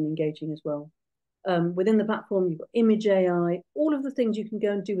fun and engaging as well. Within the platform, you've got image AI, all of the things you can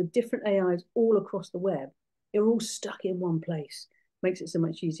go and do with different AIs all across the web. They're all stuck in one place. Makes it so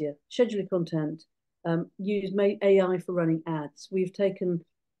much easier. Schedule your content. Use AI for running ads. We've taken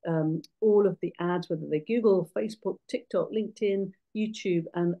all of the ads, whether they're Google, Facebook, TikTok, LinkedIn, YouTube,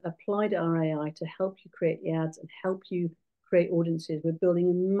 and applied our AI to help you create the ads and help you create audiences. We're building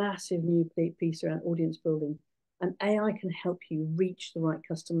a massive new piece around audience building. And AI can help you reach the right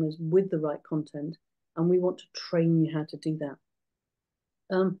customers with the right content. And we want to train you how to do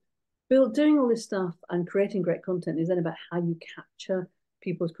that. Doing all this stuff and creating great content is then about how you capture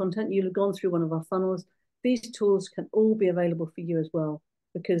people's content. You'll have gone through one of our funnels. These tools can all be available for you as well,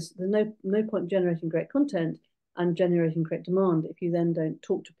 because there's no point generating great content and generating great demand if you then don't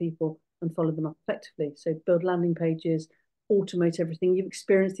talk to people and follow them up effectively. So build landing pages, automate everything. You've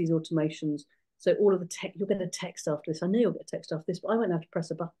experienced these automations. So all of the tech, you'll get a text after this. I know you'll get a text after this, but I won't have to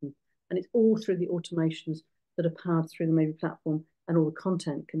press a button. And it's all through the automations that are powered through the Maybe platform, and all the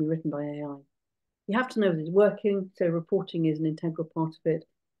content can be written by AI. You have to know that it's working. So reporting is an integral part of it,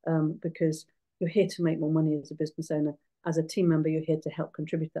 because you're here to make more money as a business owner. As a team member, you're here to help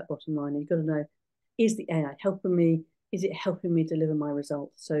contribute to that bottom line. And you've got to know, is the AI helping me? Is it helping me deliver my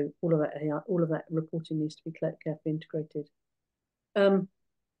results? So all of that AI, all of that reporting needs to be carefully integrated.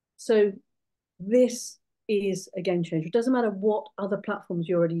 So this is a game changer. It doesn't matter what other platforms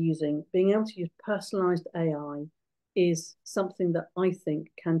you're already using. Being able to use personalized AI is something that I think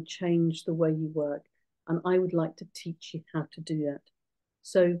can change the way you work. And I would like to teach you how to do that.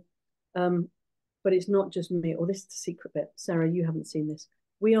 So, but it's not just me, or this is the secret bit. Sarah, you haven't seen this.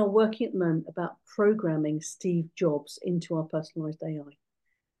 We are working at the moment about programming Steve Jobs into our personalized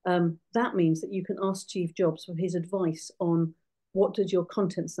AI. That means that you can ask Steve Jobs for his advice on, what does your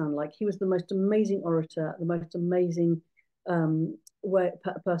content sound like? He was the most amazing orator, the most amazing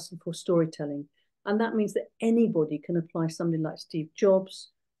person for storytelling. And that means that anybody can apply somebody like Steve Jobs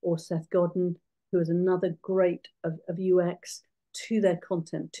or Seth Godin, who is another great of UX, to their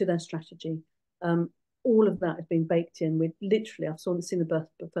content, to their strategy. All of that has been baked in with literally, I've seen the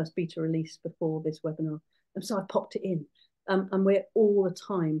first beta release before this webinar. And so I popped it in. And we're all the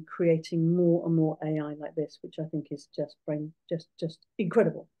time creating more and more AI like this, which I think is just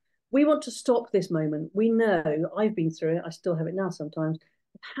incredible. We want to stop this moment. We know, I've been through it, I still have it now sometimes.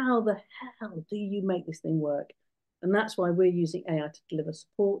 How the hell do you make this thing work? And that's why we're using AI to deliver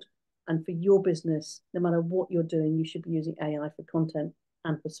support. And for your business, no matter what you're doing, you should be using AI for content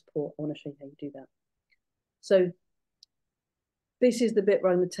and for support. I want to show you how you do that. So this is the bit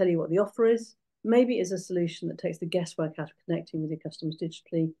where I'm going to tell you what the offer is. Maybe it's a solution that takes the guesswork out of connecting with your customers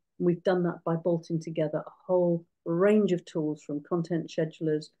digitally. And we've done that by bolting together a whole range of tools from content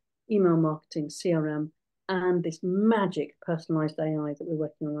schedulers, email marketing, CRM, and this magic personalized AI that we're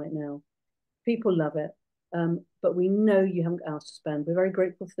working on right now. People love it, but we know you haven't got hours to spend. We're very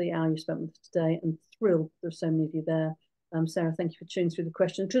grateful for the hour you spent with us today and thrilled there's so many of you there. Sarah, thank you for tuning through the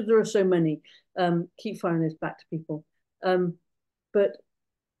questions because there are so many. Keep firing those back to people. But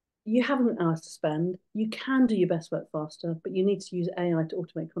you haven't got hours to spend. You can do your best work faster, but you need to use AI to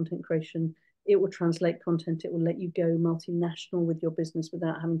automate content creation. It will translate content. It will let you go multinational with your business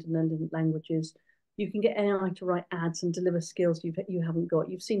without having to learn different languages. You can get AI to write ads and deliver skills you haven't got.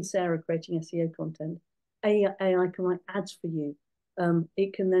 You've seen Sarah creating SEO content. AI can write ads for you.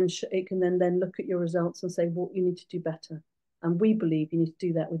 It can then look at your results and say what you need to do better. And we believe you need to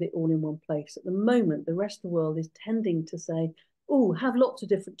do that with it all in one place. At the moment, the rest of the world is tending to say, oh, have lots of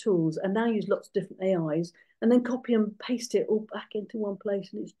different tools and now use lots of different AIs and then copy and paste it all back into one place.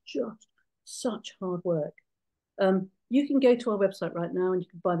 And it's just such hard work. You can go to our website right now and you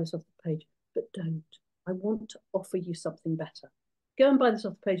can buy this off the page, but don't. I want to offer you something better. Go and buy this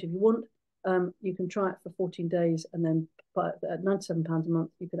off the page if you want. You can try it for 14 days and then at £97 a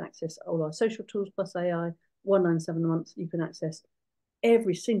month, you can access all our social tools plus AI. £197 a month, you can access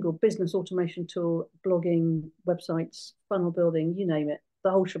every single business automation tool, blogging, websites, funnel building, you name it,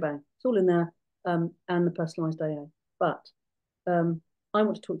 the whole shebang. It's all in there, and the personalized AI. But I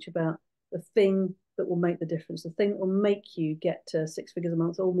want to talk to you about the thing that will make the difference, the thing that will make you get to 6 figures a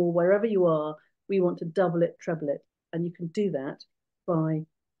month or more, wherever you are. We want to double it, treble it. And you can do that by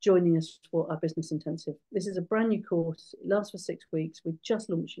joining us for our business intensive. This is a brand new course. It lasts for 6 weeks. We're just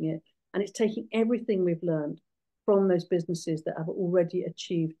launching it. And it's taking everything we've learned from those businesses that have already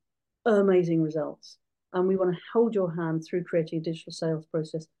achieved amazing results. And we want to hold your hand through creating a digital sales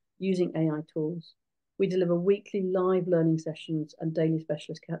process using AI tools. We deliver weekly live learning sessions and daily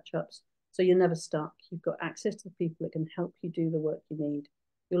specialist catch-ups. So you're never stuck. You've got access to the people that can help you do the work you need.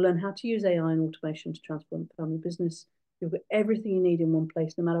 You'll learn how to use AI and automation to transform family business. You've got everything you need in one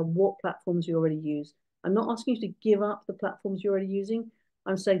place, no matter what platforms you already use. I'm not asking you to give up the platforms you're already using.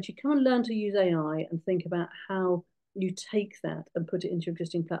 I'm saying to you, come and learn to use AI and think about how you take that and put it into your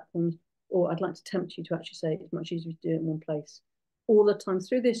existing platforms. Or I'd like to tempt you to actually say it's much easier to do it in one place. All the time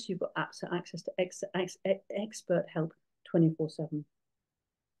through this, you've got access to expert help 24/7.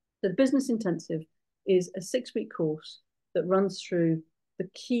 The Business Intensive is a 6-week course that runs through the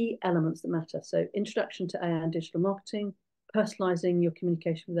key elements that matter. So introduction to AI and digital marketing, personalizing your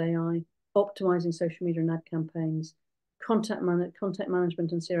communication with AI, optimizing social media and ad campaigns, content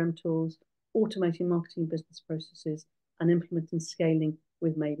management and CRM tools, automating marketing and business processes, and implementing scaling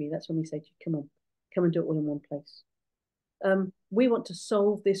with Maybe. That's when we say to you, come and do it all in one place. We want to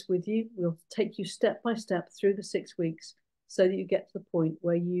solve this with you. We'll take you step by step through the 6 weeks so that you get to the point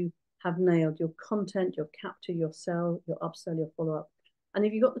where you have nailed your content, your capture, your sell, your upsell, your follow-up. And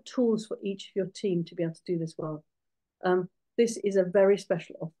if you've got the tools for each of your team to be able to do this well, this is a very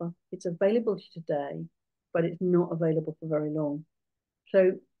special offer. It's available to you today, but it's not available for very long.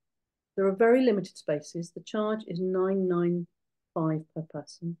 So there are very limited spaces. The charge is $995 per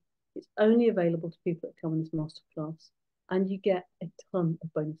person. It's only available to people that come in this masterclass, and you get a ton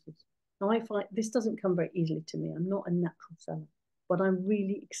of bonuses. Now, I find this doesn't come very easily to me. I'm not a natural seller, but I'm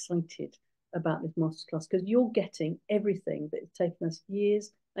really excited about this masterclass because you're getting everything that it's taken us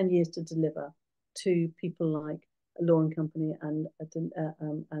years and years to deliver to people like Lauren Company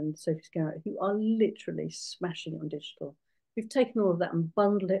and Sophie Scarrett, who are literally smashing it on digital. We've taken all of that and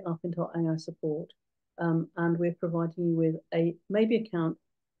bundled it up into our AI support, and we're providing you with a Maybe account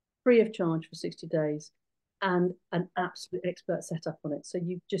free of charge for 60 days and an absolute expert setup on it. So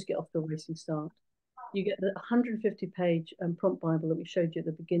you just get off to a racing start. You get the 150-page prompt Bible that we showed you at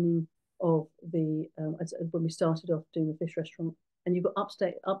the beginning of the when we started off doing the fish restaurant, and you've got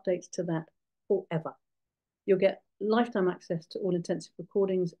updates to that forever. You'll get lifetime access to all intensive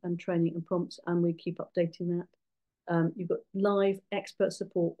recordings and training and prompts, and we keep updating that. You've got live expert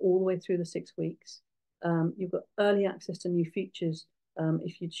support all the way through the 6 weeks. You've got early access to new features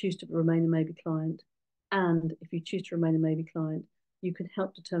if you choose to remain a Maybe client. And if you choose to remain a Maybe client, you can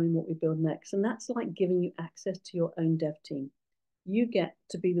help determine what we build next. And that's like giving you access to your own dev team. You get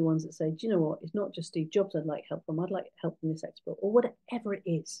to be the ones that say, do you know what? It's not just Steve Jobs I'd like help from. I'd like help from this expert or whatever it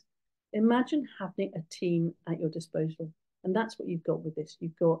is. Imagine having a team at your disposal. And that's what you've got with this.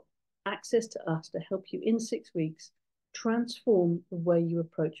 You've got access to us to help you in 6 weeks transform the way you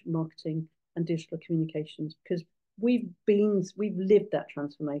approach marketing and digital communications, because we've lived that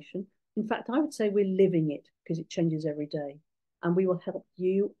transformation. In fact, I would say we're living it because it changes every day. And we will help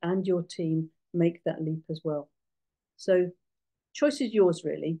you and your team make that leap as well. So choice is yours,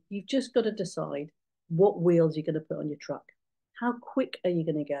 really. You've just got to decide what wheels you're going to put on your truck. How quick are you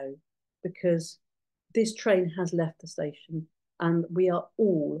going to go? Because this train has left the station and we are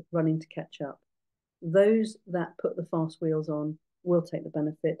all running to catch up. Those that put the fast wheels on will take the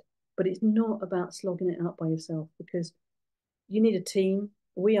benefit, but it's not about slogging it out by yourself, because you need a team.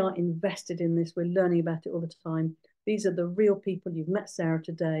 We are invested in this. We're learning about it all the time. These are the real people. You've met Sarah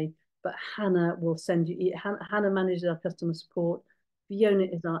today, but Hannah will send you. Hannah manages our customer support. Fiona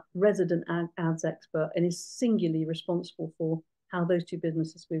is our resident ads expert and is singularly responsible for how those two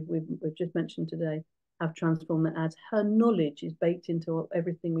businesses we've just mentioned today have transformed their ads. Her knowledge is baked into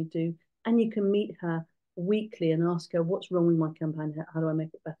everything we do, and you can meet her weekly and ask her, what's wrong with my campaign? How do I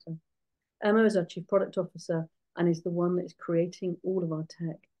make it better? Emma is our Chief Product Officer and is the one that is creating all of our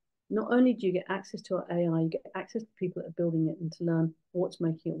tech. Not only do you get access to our AI, you get access to people that are building it and to learn what's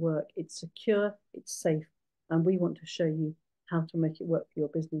making it work. It's secure, it's safe, and we want to show you how to make it work for your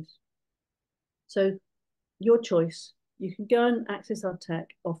business. So your choice, you can go and access our tech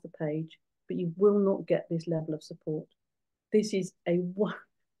off the page, but you will not get this level of support. This is a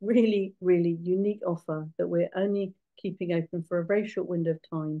really, really unique offer that we're only keeping open for a very short window of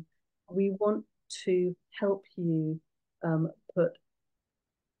time. We want to help you put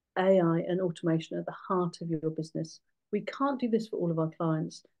AI and automation at the heart of your business. We can't do this for all of our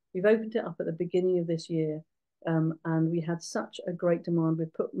clients. We've opened it up at the beginning of this year, and we had such a great demand.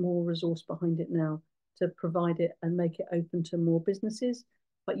 We've put more resource behind it now to provide it and make it open to more businesses.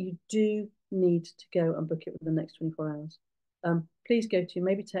 But you do need to go and book it within the next 24 hours. Please go to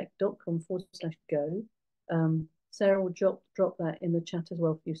maybetech.com/go. Sarah will drop that in the chat as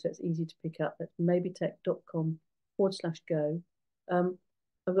well for you, so it's easy to pick up. That's maybetech.com/go.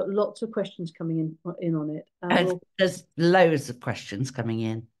 I've got lots of questions coming in on it. There's loads of questions coming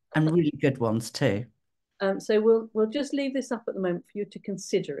in, and really good ones too. So we'll just leave this up at the moment for you to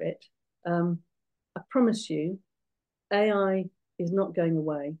consider it. I promise you, AI is not going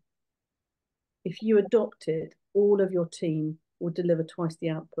away. If you adopt it, all of your team will deliver twice the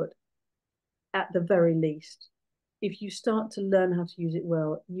output at the very least. If you start to learn how to use it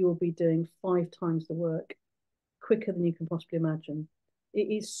well, you will be doing 5 times the work quicker than you can possibly imagine. It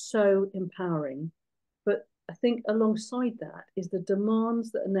is so empowering. But I think alongside that is the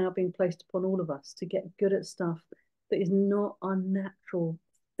demands that are now being placed upon all of us to get good at stuff that is not our natural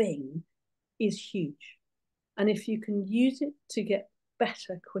thing is huge. And if you can use it to get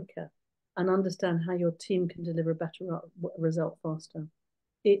better quicker and understand how your team can deliver a better result faster,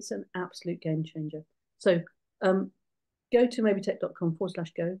 it's an absolute game changer. So go to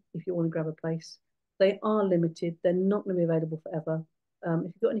maybetech.com/go if you want to grab a place. They are limited. They're not going to be available forever. If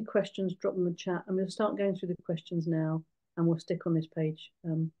you've got any questions, drop them in the chat, and we'll start going through the questions now, and we'll stick on this page.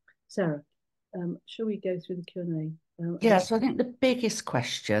 Sarah, shall we go through the Q&A? Yeah, so I think the biggest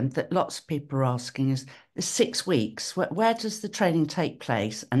question that lots of people are asking is the 6 weeks. Where does the training take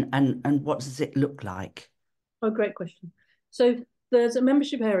place, and what does it look like? Oh, great question. So there's a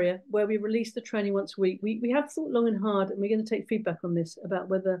membership area where we release the training once a week. We have thought long and hard, and we're going to take feedback on this about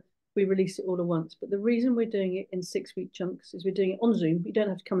whether we release it all at once. But the reason we're doing it in 6-week chunks is we're doing it on Zoom. You don't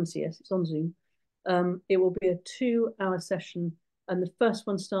have to come and see us. It's on Zoom. It will be a 2-hour session, and the first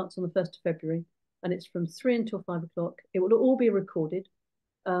one starts on the 1st of February, and it's from 3 until 5 o'clock. It will all be recorded,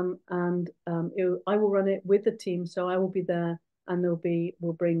 and I will run it with the team, so I will be there, and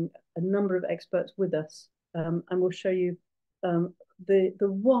we'll bring a number of experts with us, and we'll show you the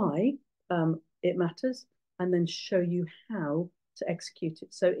why it matters, and then show you how to execute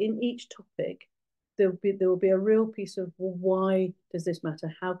it. So in each topic, there will be a real piece of, well, why does this matter?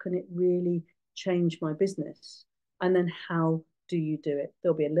 How can it really change my business? And then how do you do it?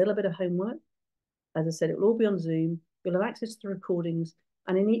 There'll be a little bit of homework. As I said, it will all be on Zoom. You'll have access to the recordings,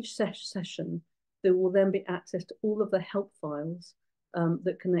 and in each session, there will then be access to all of the help files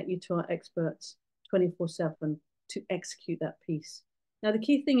that connect you to our experts 24/7 to execute that piece. Now, the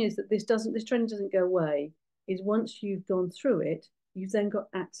key thing is that this training doesn't go away. Is once you've gone through it, you've then got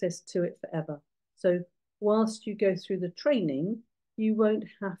access to it forever. So whilst you go through the training, you won't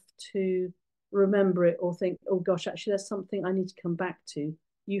have to remember it or think, oh gosh, actually that's something I need to come back to.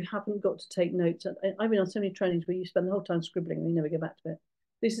 You haven't got to take notes. I've been on so many trainings where you spend the whole time scribbling and you never get back to it.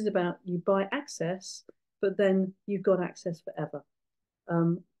 This is about you buy access, but then you've got access forever.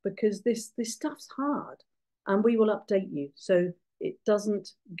 Because this stuff's hard, and we will update you so it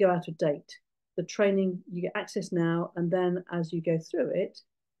doesn't go out of date. The training, you get access now, and then as you go through it,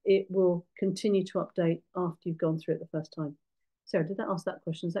 it will continue to update after you've gone through it the first time. Sarah, did that answer that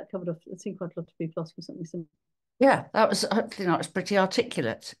question? Has that covered off? I've seen quite a lot of people asking something similar. Yeah, hopefully that was pretty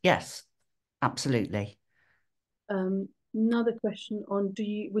articulate. Yes. absolutely. Another question on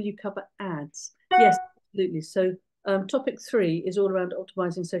will you cover ads? Yes, absolutely. So topic 3 is all around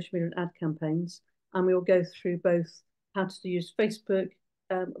optimizing social media and ad campaigns. And we will go through both how to use Facebook,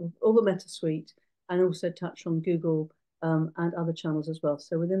 all the Meta suite, and also touch on Google and other channels as well.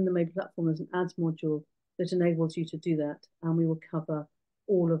 So within the Maybe platform, there's an ads module that enables you to do that. And we will cover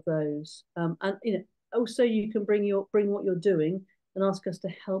all of those. And also you can bring what you're doing and ask us to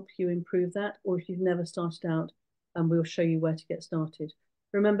help you improve that. Or if you've never started out, and we'll show you where to get started.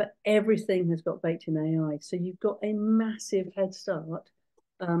 Remember, everything has got baked in AI, so you've got a massive head start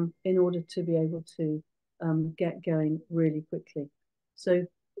in order to be able to get going really quickly. So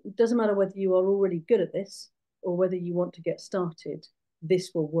it doesn't matter whether you are already good at this or whether you want to get started,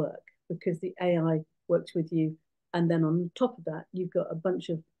 this will work because the AI works with you. And then on top of that, you've got a bunch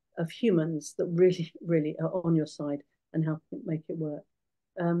of humans that really, really are on your side and help make it work.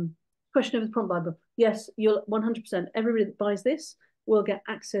 Question of the prompt Bible. Yes, you'll 100%. Everybody that buys this will get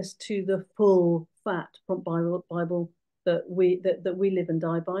access to the full fat prompt Bible that we live and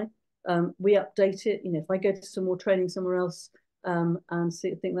die by. We update it. If I go to some more training somewhere else and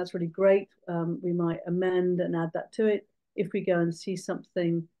think that's really great, we might amend and add that to it. If we go and see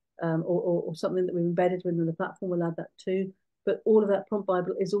something or something that we've embedded within the platform, we'll add that too. But all of that prompt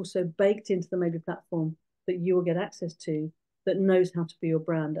Bible is also baked into the Maybe platform that you will get access to, that knows how to be your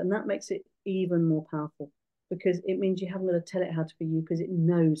brand. And that makes it even more powerful because it means you haven't got to tell it how to be you because it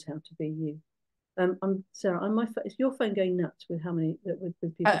knows how to be you. I'm Sarah, is your phone going nuts with how many with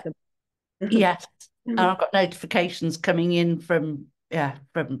people coming? Yes. I've got notifications coming in from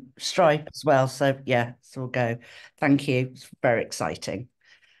Stripe as well. So yeah, so we'll go. Thank you. It's very exciting.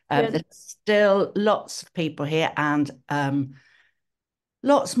 There's still lots of people here and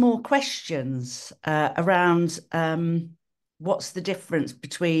lots more questions around what's the difference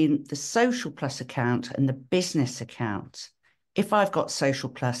between the Social Plus account and the business account? If I've got Social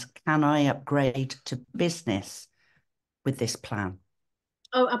Plus, can I upgrade to business with this plan?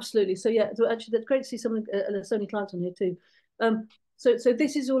 Oh, absolutely. So yeah, so actually that's great to see someone so many clients on here too. So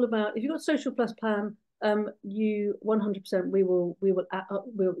this is all about if you've got Social Plus plan, you 100% we'll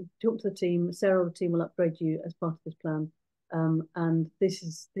talk to the team. Sarah or the team will upgrade you as part of this plan. And this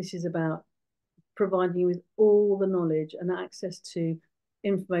is about providing you with all the knowledge and access to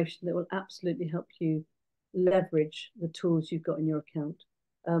information that will absolutely help you leverage the tools you've got in your account.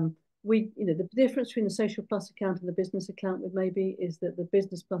 The difference between the Social Plus account and the business account with Maybe is that the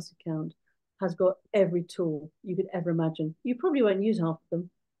Business Plus account has got every tool you could ever imagine. You probably won't use half of them,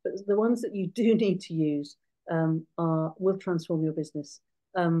 but the ones that you do need to use will transform your business.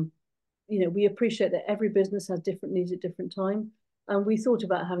 We appreciate that every business has different needs at different time. And we thought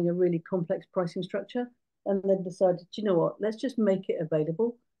about having a really complex pricing structure and then decided, you know what, let's just make it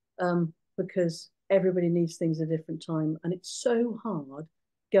available because everybody needs things at a different time. And it's so hard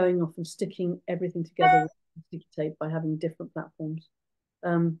going off and sticking everything together with sticky tape by having different platforms.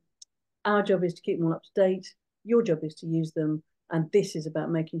 Our job is to keep them all up to date. Your job is to use them. And this is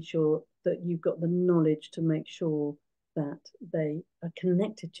about making sure that you've got the knowledge to make sure that they are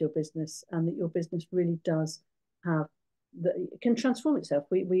connected to your business and that your business really does have it can transform itself.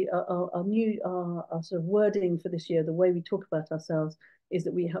 Our sort of wording for this year, the way we talk about ourselves is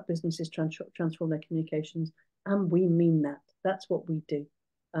that we help businesses transform their communications, and we mean that. That's what we do.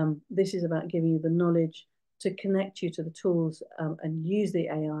 This is about giving you the knowledge to connect you to the tools and use the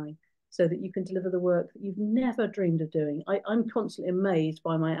AI so that you can deliver the work that you've never dreamed of doing. I'm constantly amazed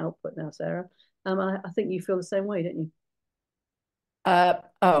by my output now, Sarah. I think you feel the same way, don't you?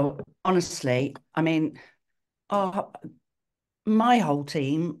 Honestly, I mean, my whole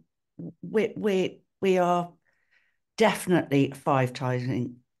team, we are definitely five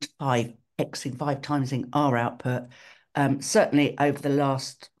timesing our output. Certainly over the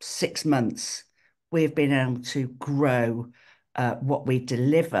last 6 months, we've been able to grow what we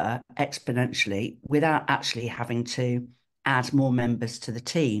deliver exponentially without actually having to add more members to the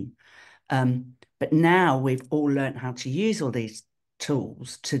team. But now we've all learned how to use all these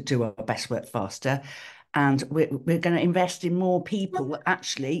tools to do our best work faster. And we're going to invest in more people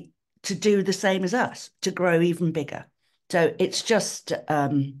actually to do the same as us, to grow even bigger. So it's just,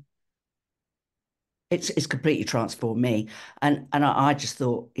 it's completely transformed me. And I just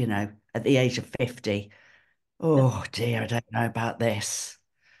thought, at the age of 50, oh dear, I don't know about this.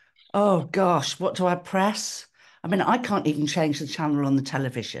 Oh gosh, what do I press? I mean, I can't even change the channel on the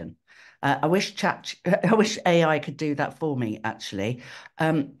television. I wish AI could do that for me, actually.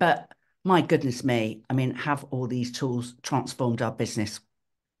 But my goodness me, I mean, have all these tools transformed our business?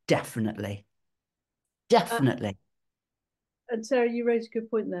 Definitely. Definitely. and Sarah, you raised a good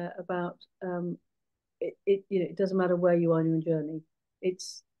point there about it doesn't matter where you are in your journey.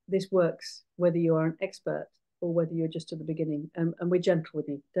 This works whether you are an expert or whether you're just at the beginning. And we're gentle with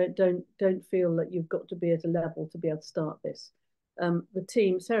you. Don't feel that you've got to be at a level to be able to start this. The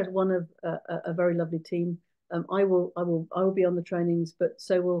team, Sarah's one of a very lovely team. I will be on the trainings, but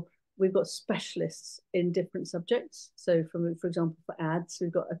so will we've got specialists in different subjects. So for example, for ads,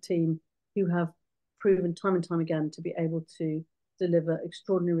 we've got a team who have proven time and time again to be able to deliver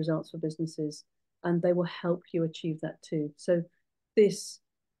extraordinary results for businesses, and they will help you achieve that too. So this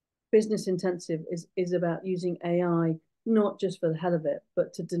business intensive is about using AI not just for the hell of it,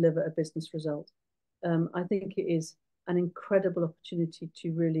 but to deliver a business result. I think it is an incredible opportunity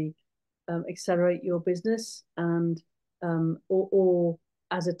to really accelerate your business and or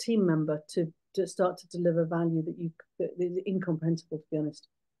as a team member to start to deliver value that is incomprehensible, to be honest.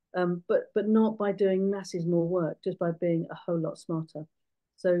 But not by doing masses more work, just by being a whole lot smarter.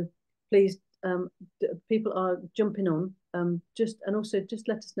 So please, people are jumping on. And also just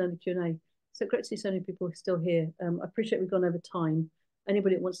let us know in the Q&A. So great to see so many people still here. I appreciate we've gone over time.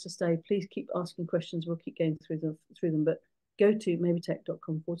 Anybody that wants to stay, please keep asking questions. We'll keep going through them. But go to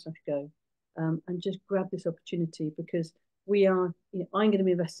marketeers.com/go and just grab this opportunity, because we are, I'm going to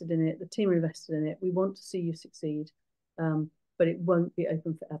be invested in it. The team are invested in it. We want to see you succeed, but it won't be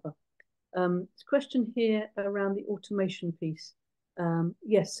open forever. There's a question here around the automation piece.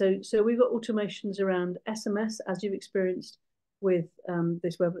 Yes, so we've got automations around SMS, as you've experienced with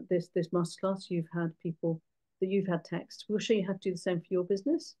this masterclass. You've had people that you've had text. We'll show you how to do the same for your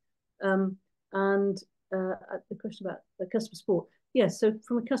business. And the question about the customer support. Yes, so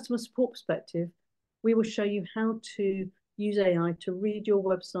from a customer support perspective, we will show you how to use AI to read your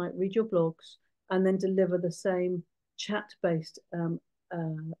website, read your blogs, and then deliver the same chat-based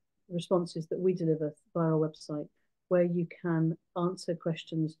responses that we deliver via our website, where you can answer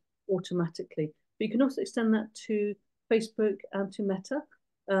questions automatically. But you can also extend that to Facebook and to Meta,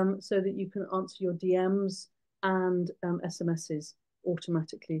 so that you can answer your DMs and SMSs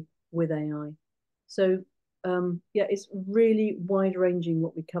automatically with AI. So yeah, it's really wide ranging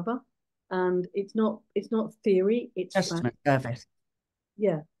what we cover, and it's not theory, it's Customer fact. service.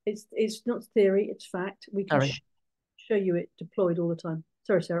 Yeah, it's not theory, it's fact. We can show you it deployed all the time.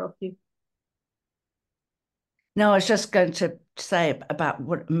 Sorry, Sarah, off you. No, I was just going to say about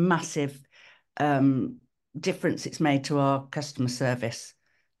what massive difference it's made to our customer service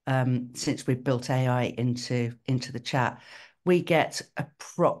since we've built AI into the chat. We get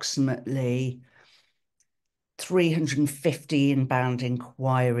approximately 350 inbound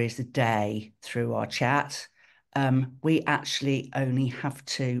inquiries a day through our chat. We actually only have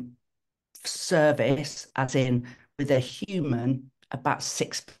to service, as in with a human, about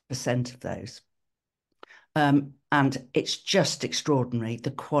 6% of those. And it's just extraordinary,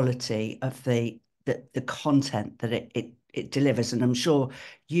 the quality of the content that it delivers. And I'm sure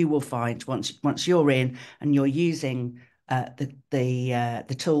you will find once you're in and you're using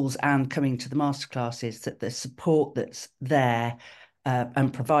the tools and coming to the masterclasses, that the support that's there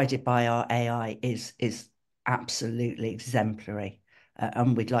and provided by our AI is absolutely exemplary.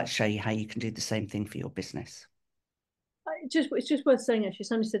 And we'd like to show you how you can do the same thing for your business. It's just worth saying, actually,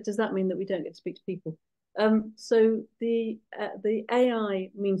 Sandy said, does that mean that we don't get to speak to people? So the AI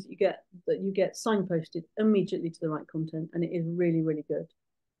means that you get signposted immediately to the right content, and it is really, really good.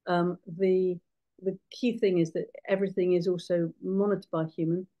 The key thing is that everything is also monitored by a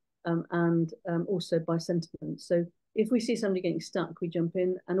human, and also by sentiment. So if we see somebody getting stuck, we jump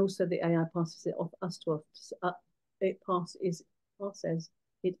in, and also the AI passes it off us to us. It passes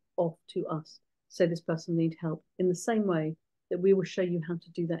it off to us. So this person needs help, in the same way that we will show you how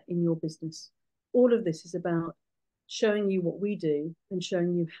to do that in your business. All of this is about showing you what we do and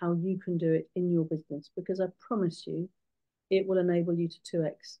showing you how you can do it in your business, because I promise you, it will enable you to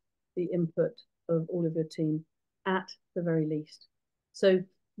 2x the input of all of your team at the very least. So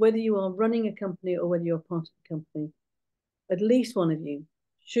whether you are running a company or whether you're part of a company, at least one of you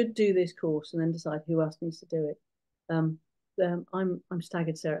should do this course and then decide who else needs to do it. I'm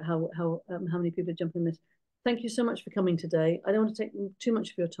staggered, Sarah, how many people are jumping in this. Thank you so much for coming today. I don't want to take too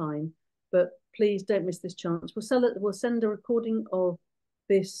much of your time, but please don't miss this chance. We'll send a recording of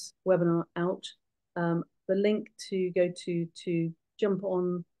this webinar out. The link to go to jump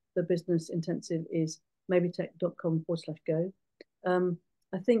on the business intensive is marketeers.com/go.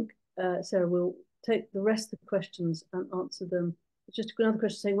 I think Sarah will take the rest of the questions and answer them. Just another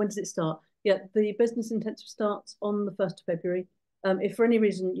question saying, when does it start? Yeah, the business intensive starts on the 1st of February. If for any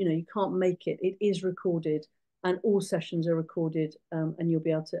reason you can't make it, it is recorded, and all sessions are recorded, and you'll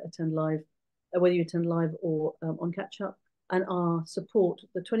be able to attend live, whether you attend live or on catch up. And our support,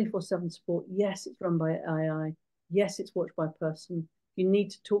 the 24/7 support, yes, it's run by AI. Yes, it's watched by a person. If you need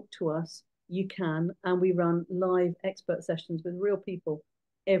to talk to us, you can. And we run live expert sessions with real people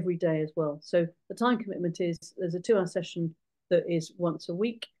every day as well. So the time commitment is there's a 2-hour session that is once a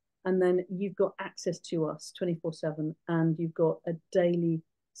week. And then you've got access to us 24/7. And you've got a daily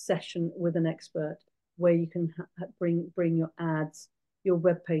session with an expert where you can bring your ads, your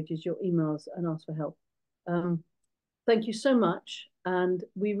web pages, your emails, and ask for help. Thank you so much. And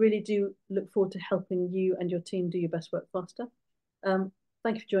we really do look forward to helping you and your team do your best work faster.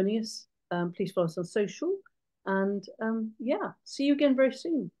 Thank you for joining us. Please follow us on social. And yeah, see you again very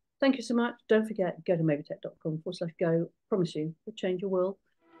soon. Thank you so much. Don't forget, go to mobitech.com/go. Promise you, it'll change your world.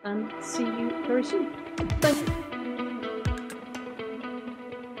 And see you very soon. Thank you.